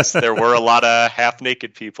 I guess there were a lot of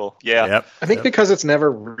half-naked people. Yeah. Yep. I think because it's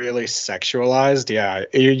never really sexualized,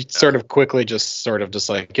 you sort of quickly just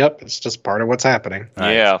like, yep, it's just part of what's happening.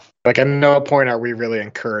 Right. Yeah. Like, at no point are we really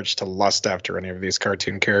encouraged to lust after any of these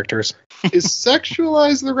cartoon characters. Is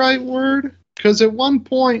sexualize the right word? Because at one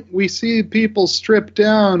point we see people strip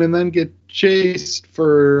down and then get chased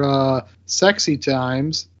for sexy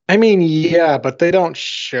times. I mean, yeah, but they don't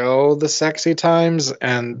show the sexy times,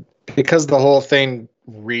 and because the whole thing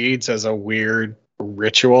reads as a weird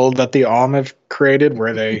ritual that the Alm have created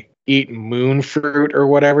where they eat moon fruit or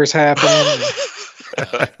whatever's happening.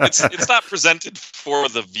 It's not presented for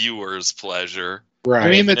the viewer's pleasure. Right. I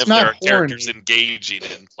mean, it's not there are horny. characters engaging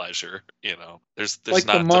in pleasure, there's like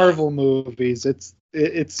not the Marvel movies. It's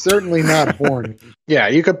certainly not horny. Yeah,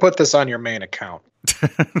 you could put this on your main account.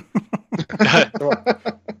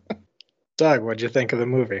 Doug, what'd you think of the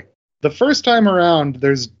movie? The first time around,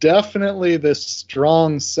 there's definitely this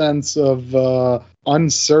strong sense of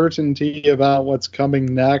uncertainty about what's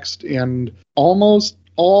coming next, and almost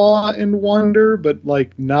awe and wonder, but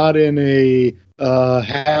like not in a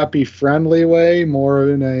happy, friendly way, more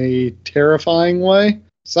in a terrifying way.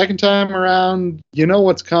 Second time around, you know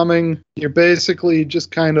what's coming. You're basically just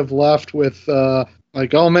kind of left with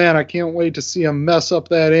like, oh man, I can't wait to see him mess up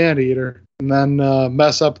that anteater, and then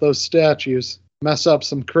mess up those statues, mess up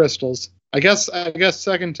some crystals. I guess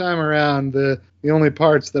second time around, the only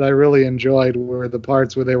parts that I really enjoyed were the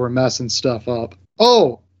parts where they were messing stuff up.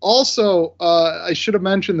 Oh, also, I should have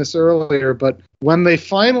mentioned this earlier, but when they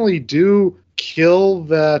finally do kill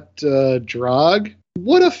that Drog,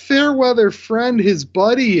 what a fair weather friend his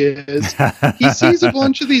buddy is. He sees a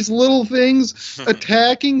bunch of these little things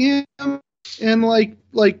attacking him and like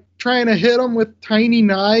trying to hit him with tiny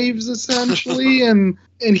knives, essentially, and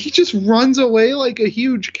he just runs away like a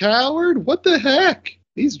huge coward. What the heck?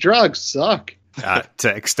 These Drogs suck.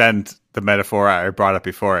 To extend the metaphor I brought up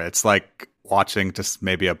before, it's like watching just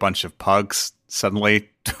maybe a bunch of pugs suddenly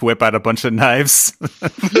whip out a bunch of knives.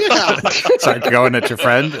 Yeah. Start going at your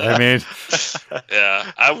friend. I mean,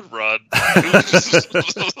 yeah, I would run.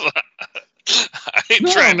 I ain't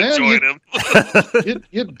trying to join him.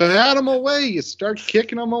 You bat them away. You start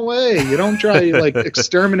kicking them away. You don't try like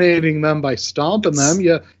exterminating them by stomping them.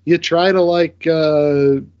 You try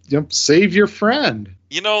to save your friend.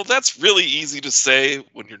 That's really easy to say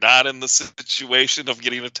when you're not in the situation of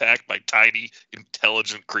getting attacked by tiny,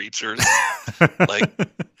 intelligent creatures. Like,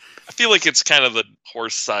 I feel like it's kind of the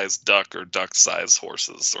horse-sized duck or duck-sized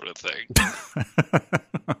horses sort of thing.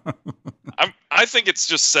 I think it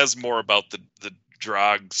just says more about the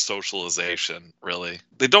Drog socialization, really.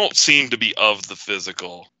 They don't seem to be of the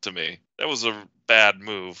physical to me. That was a bad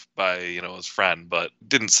move by, his friend, but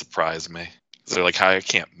didn't surprise me. They're like, I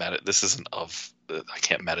can't meditate. This isn't of... I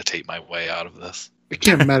can't meditate my way out of this. I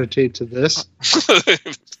can't meditate to this.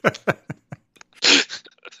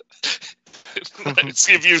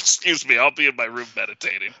 If you excuse me, I'll be in my room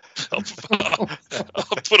meditating. I'll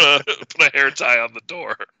put a hair tie on the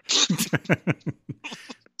door.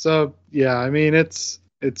 So yeah, I mean it's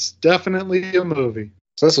definitely a movie.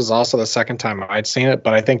 So this was also the second time I'd seen it,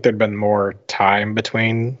 but I think there'd been more time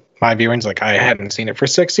between my viewings. Like, I hadn't seen it for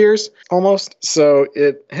 6 years almost, so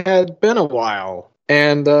it had been a while.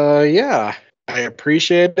 And I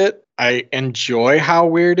appreciate it. I enjoy how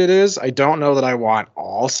weird it is. I don't know that I want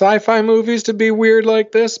all sci-fi movies to be weird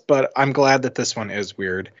like this, but I'm glad that this one is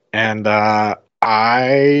weird. And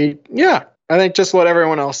I think just what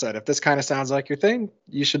everyone else said. If this kind of sounds like your thing,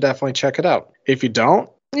 you should definitely check it out. If you don't,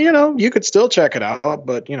 you could still check it out,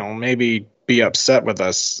 but maybe be upset with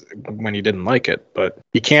us when you didn't like it. But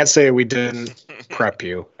you can't say we didn't prep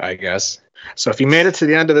you, I guess. So if you made it to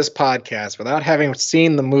the end of this podcast without having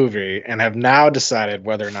seen the movie and have now decided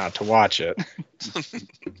whether or not to watch it,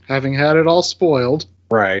 having had it all spoiled,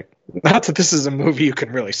 right? Not that this is a movie you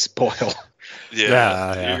can really spoil.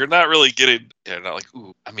 Yeah. You're not really getting. You're not like,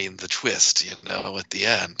 ooh. I mean, the twist, at the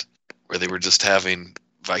end, where they were just having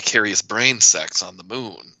vicarious brain sex on the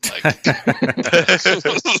moon.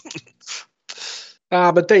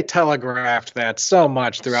 But they telegraphed that so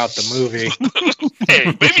much throughout the movie. Hey,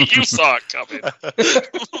 maybe you saw it coming.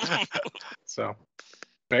 So,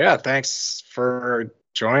 but yeah, thanks for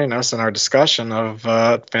joining us in our discussion of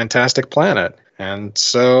Fantastic Planet. And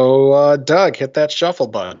so, Doug, hit that shuffle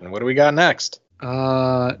button. What do we got next?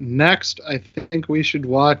 Next, I think we should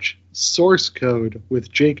watch Source Code with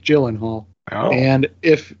Jake Gyllenhaal. Oh. And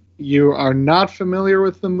if you are not familiar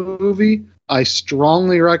with the movie, I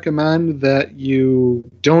strongly recommend that you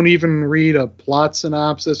don't even read a plot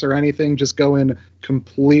synopsis or anything. Just go in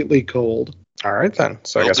completely cold. All right, then.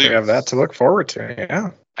 So I guess we have that to look forward to.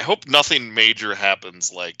 Yeah. I hope nothing major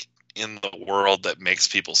happens, like, in the world that makes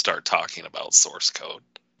people start talking about source code.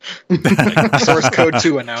 Like, source code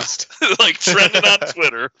 2 announced. Like, trending on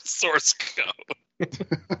Twitter, source code.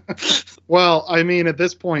 Well, I mean, at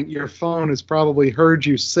this point, your phone has probably heard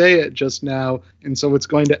you say it just now, and so it's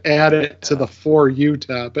going to add it to the For You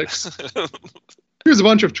topics. Here's a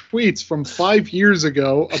bunch of tweets from 5 years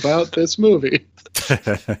ago about this movie.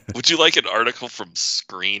 Would you like an article from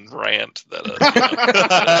Screen Rant that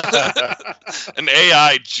an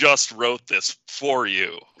AI just wrote this for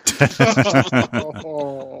you?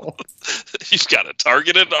 Oh. You've got a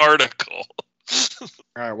targeted article. All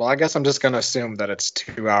right, well, I guess I'm just going to assume that it's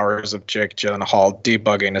 2 hours of Jake Gyllenhaal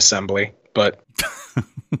debugging assembly, but...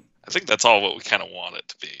 I think that's all what we kind of want it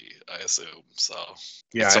to be, I assume, so...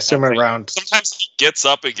 Yeah, I assume around... Sometimes he gets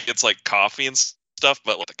up and gets, like, coffee and stuff,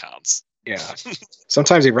 but with the cons. Yeah.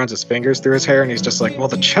 Sometimes he runs his fingers through his hair and he's just like, well,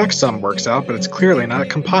 the checksum works out, but it's clearly not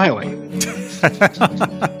compiling.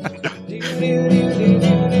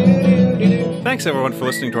 Thanks, everyone, for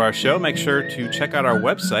listening to our show. Make sure to check out our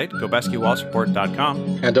website,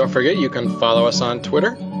 GoBeskyWallsReport.com. And don't forget, you can follow us on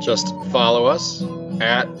Twitter. Just follow us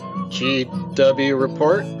at GW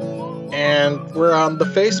Report. And we're on the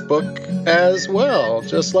Facebook as well,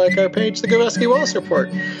 just like our page, the Gobeski Wallace Report.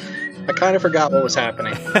 I kind of forgot what was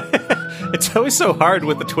happening. It's always so hard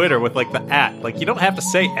with the Twitter, with like the @ Like, you don't have to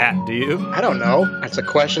say @ do you? I don't know. That's a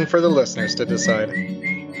question for the listeners to decide.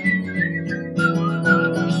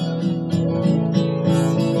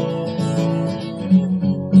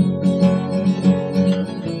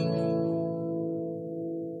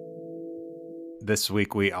 This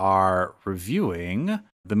week we are reviewing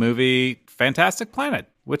the movie Fantastic Planet,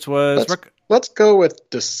 which was... Let's go with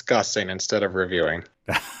discussing instead of reviewing.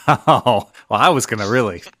 Oh, well, I was going to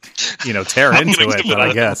really, tear into it, but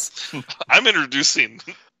I guess. I'm introducing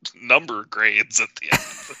number grades at the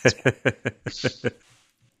end.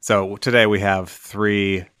 So today we have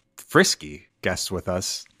 3 frisky guests with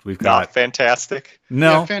us. We've got... Not fantastic?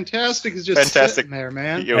 No. Yeah, fantastic is just sitting there,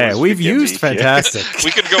 man. Yeah, we've used fantastic. We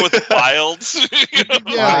could go with wild. Yeah, you can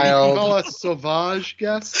call us Sauvage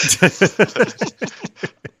guests.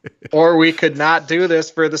 Or we could not do this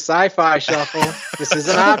for the Sci-Fi Shuffle. This is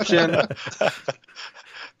an option. I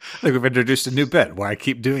think we've introduced a new bit where I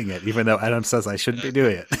keep doing it, even though Adam says I shouldn't be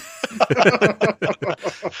doing it.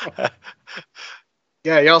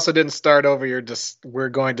 Yeah, you also didn't start over your we're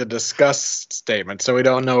going to discuss statement, so we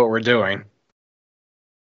don't know what we're doing.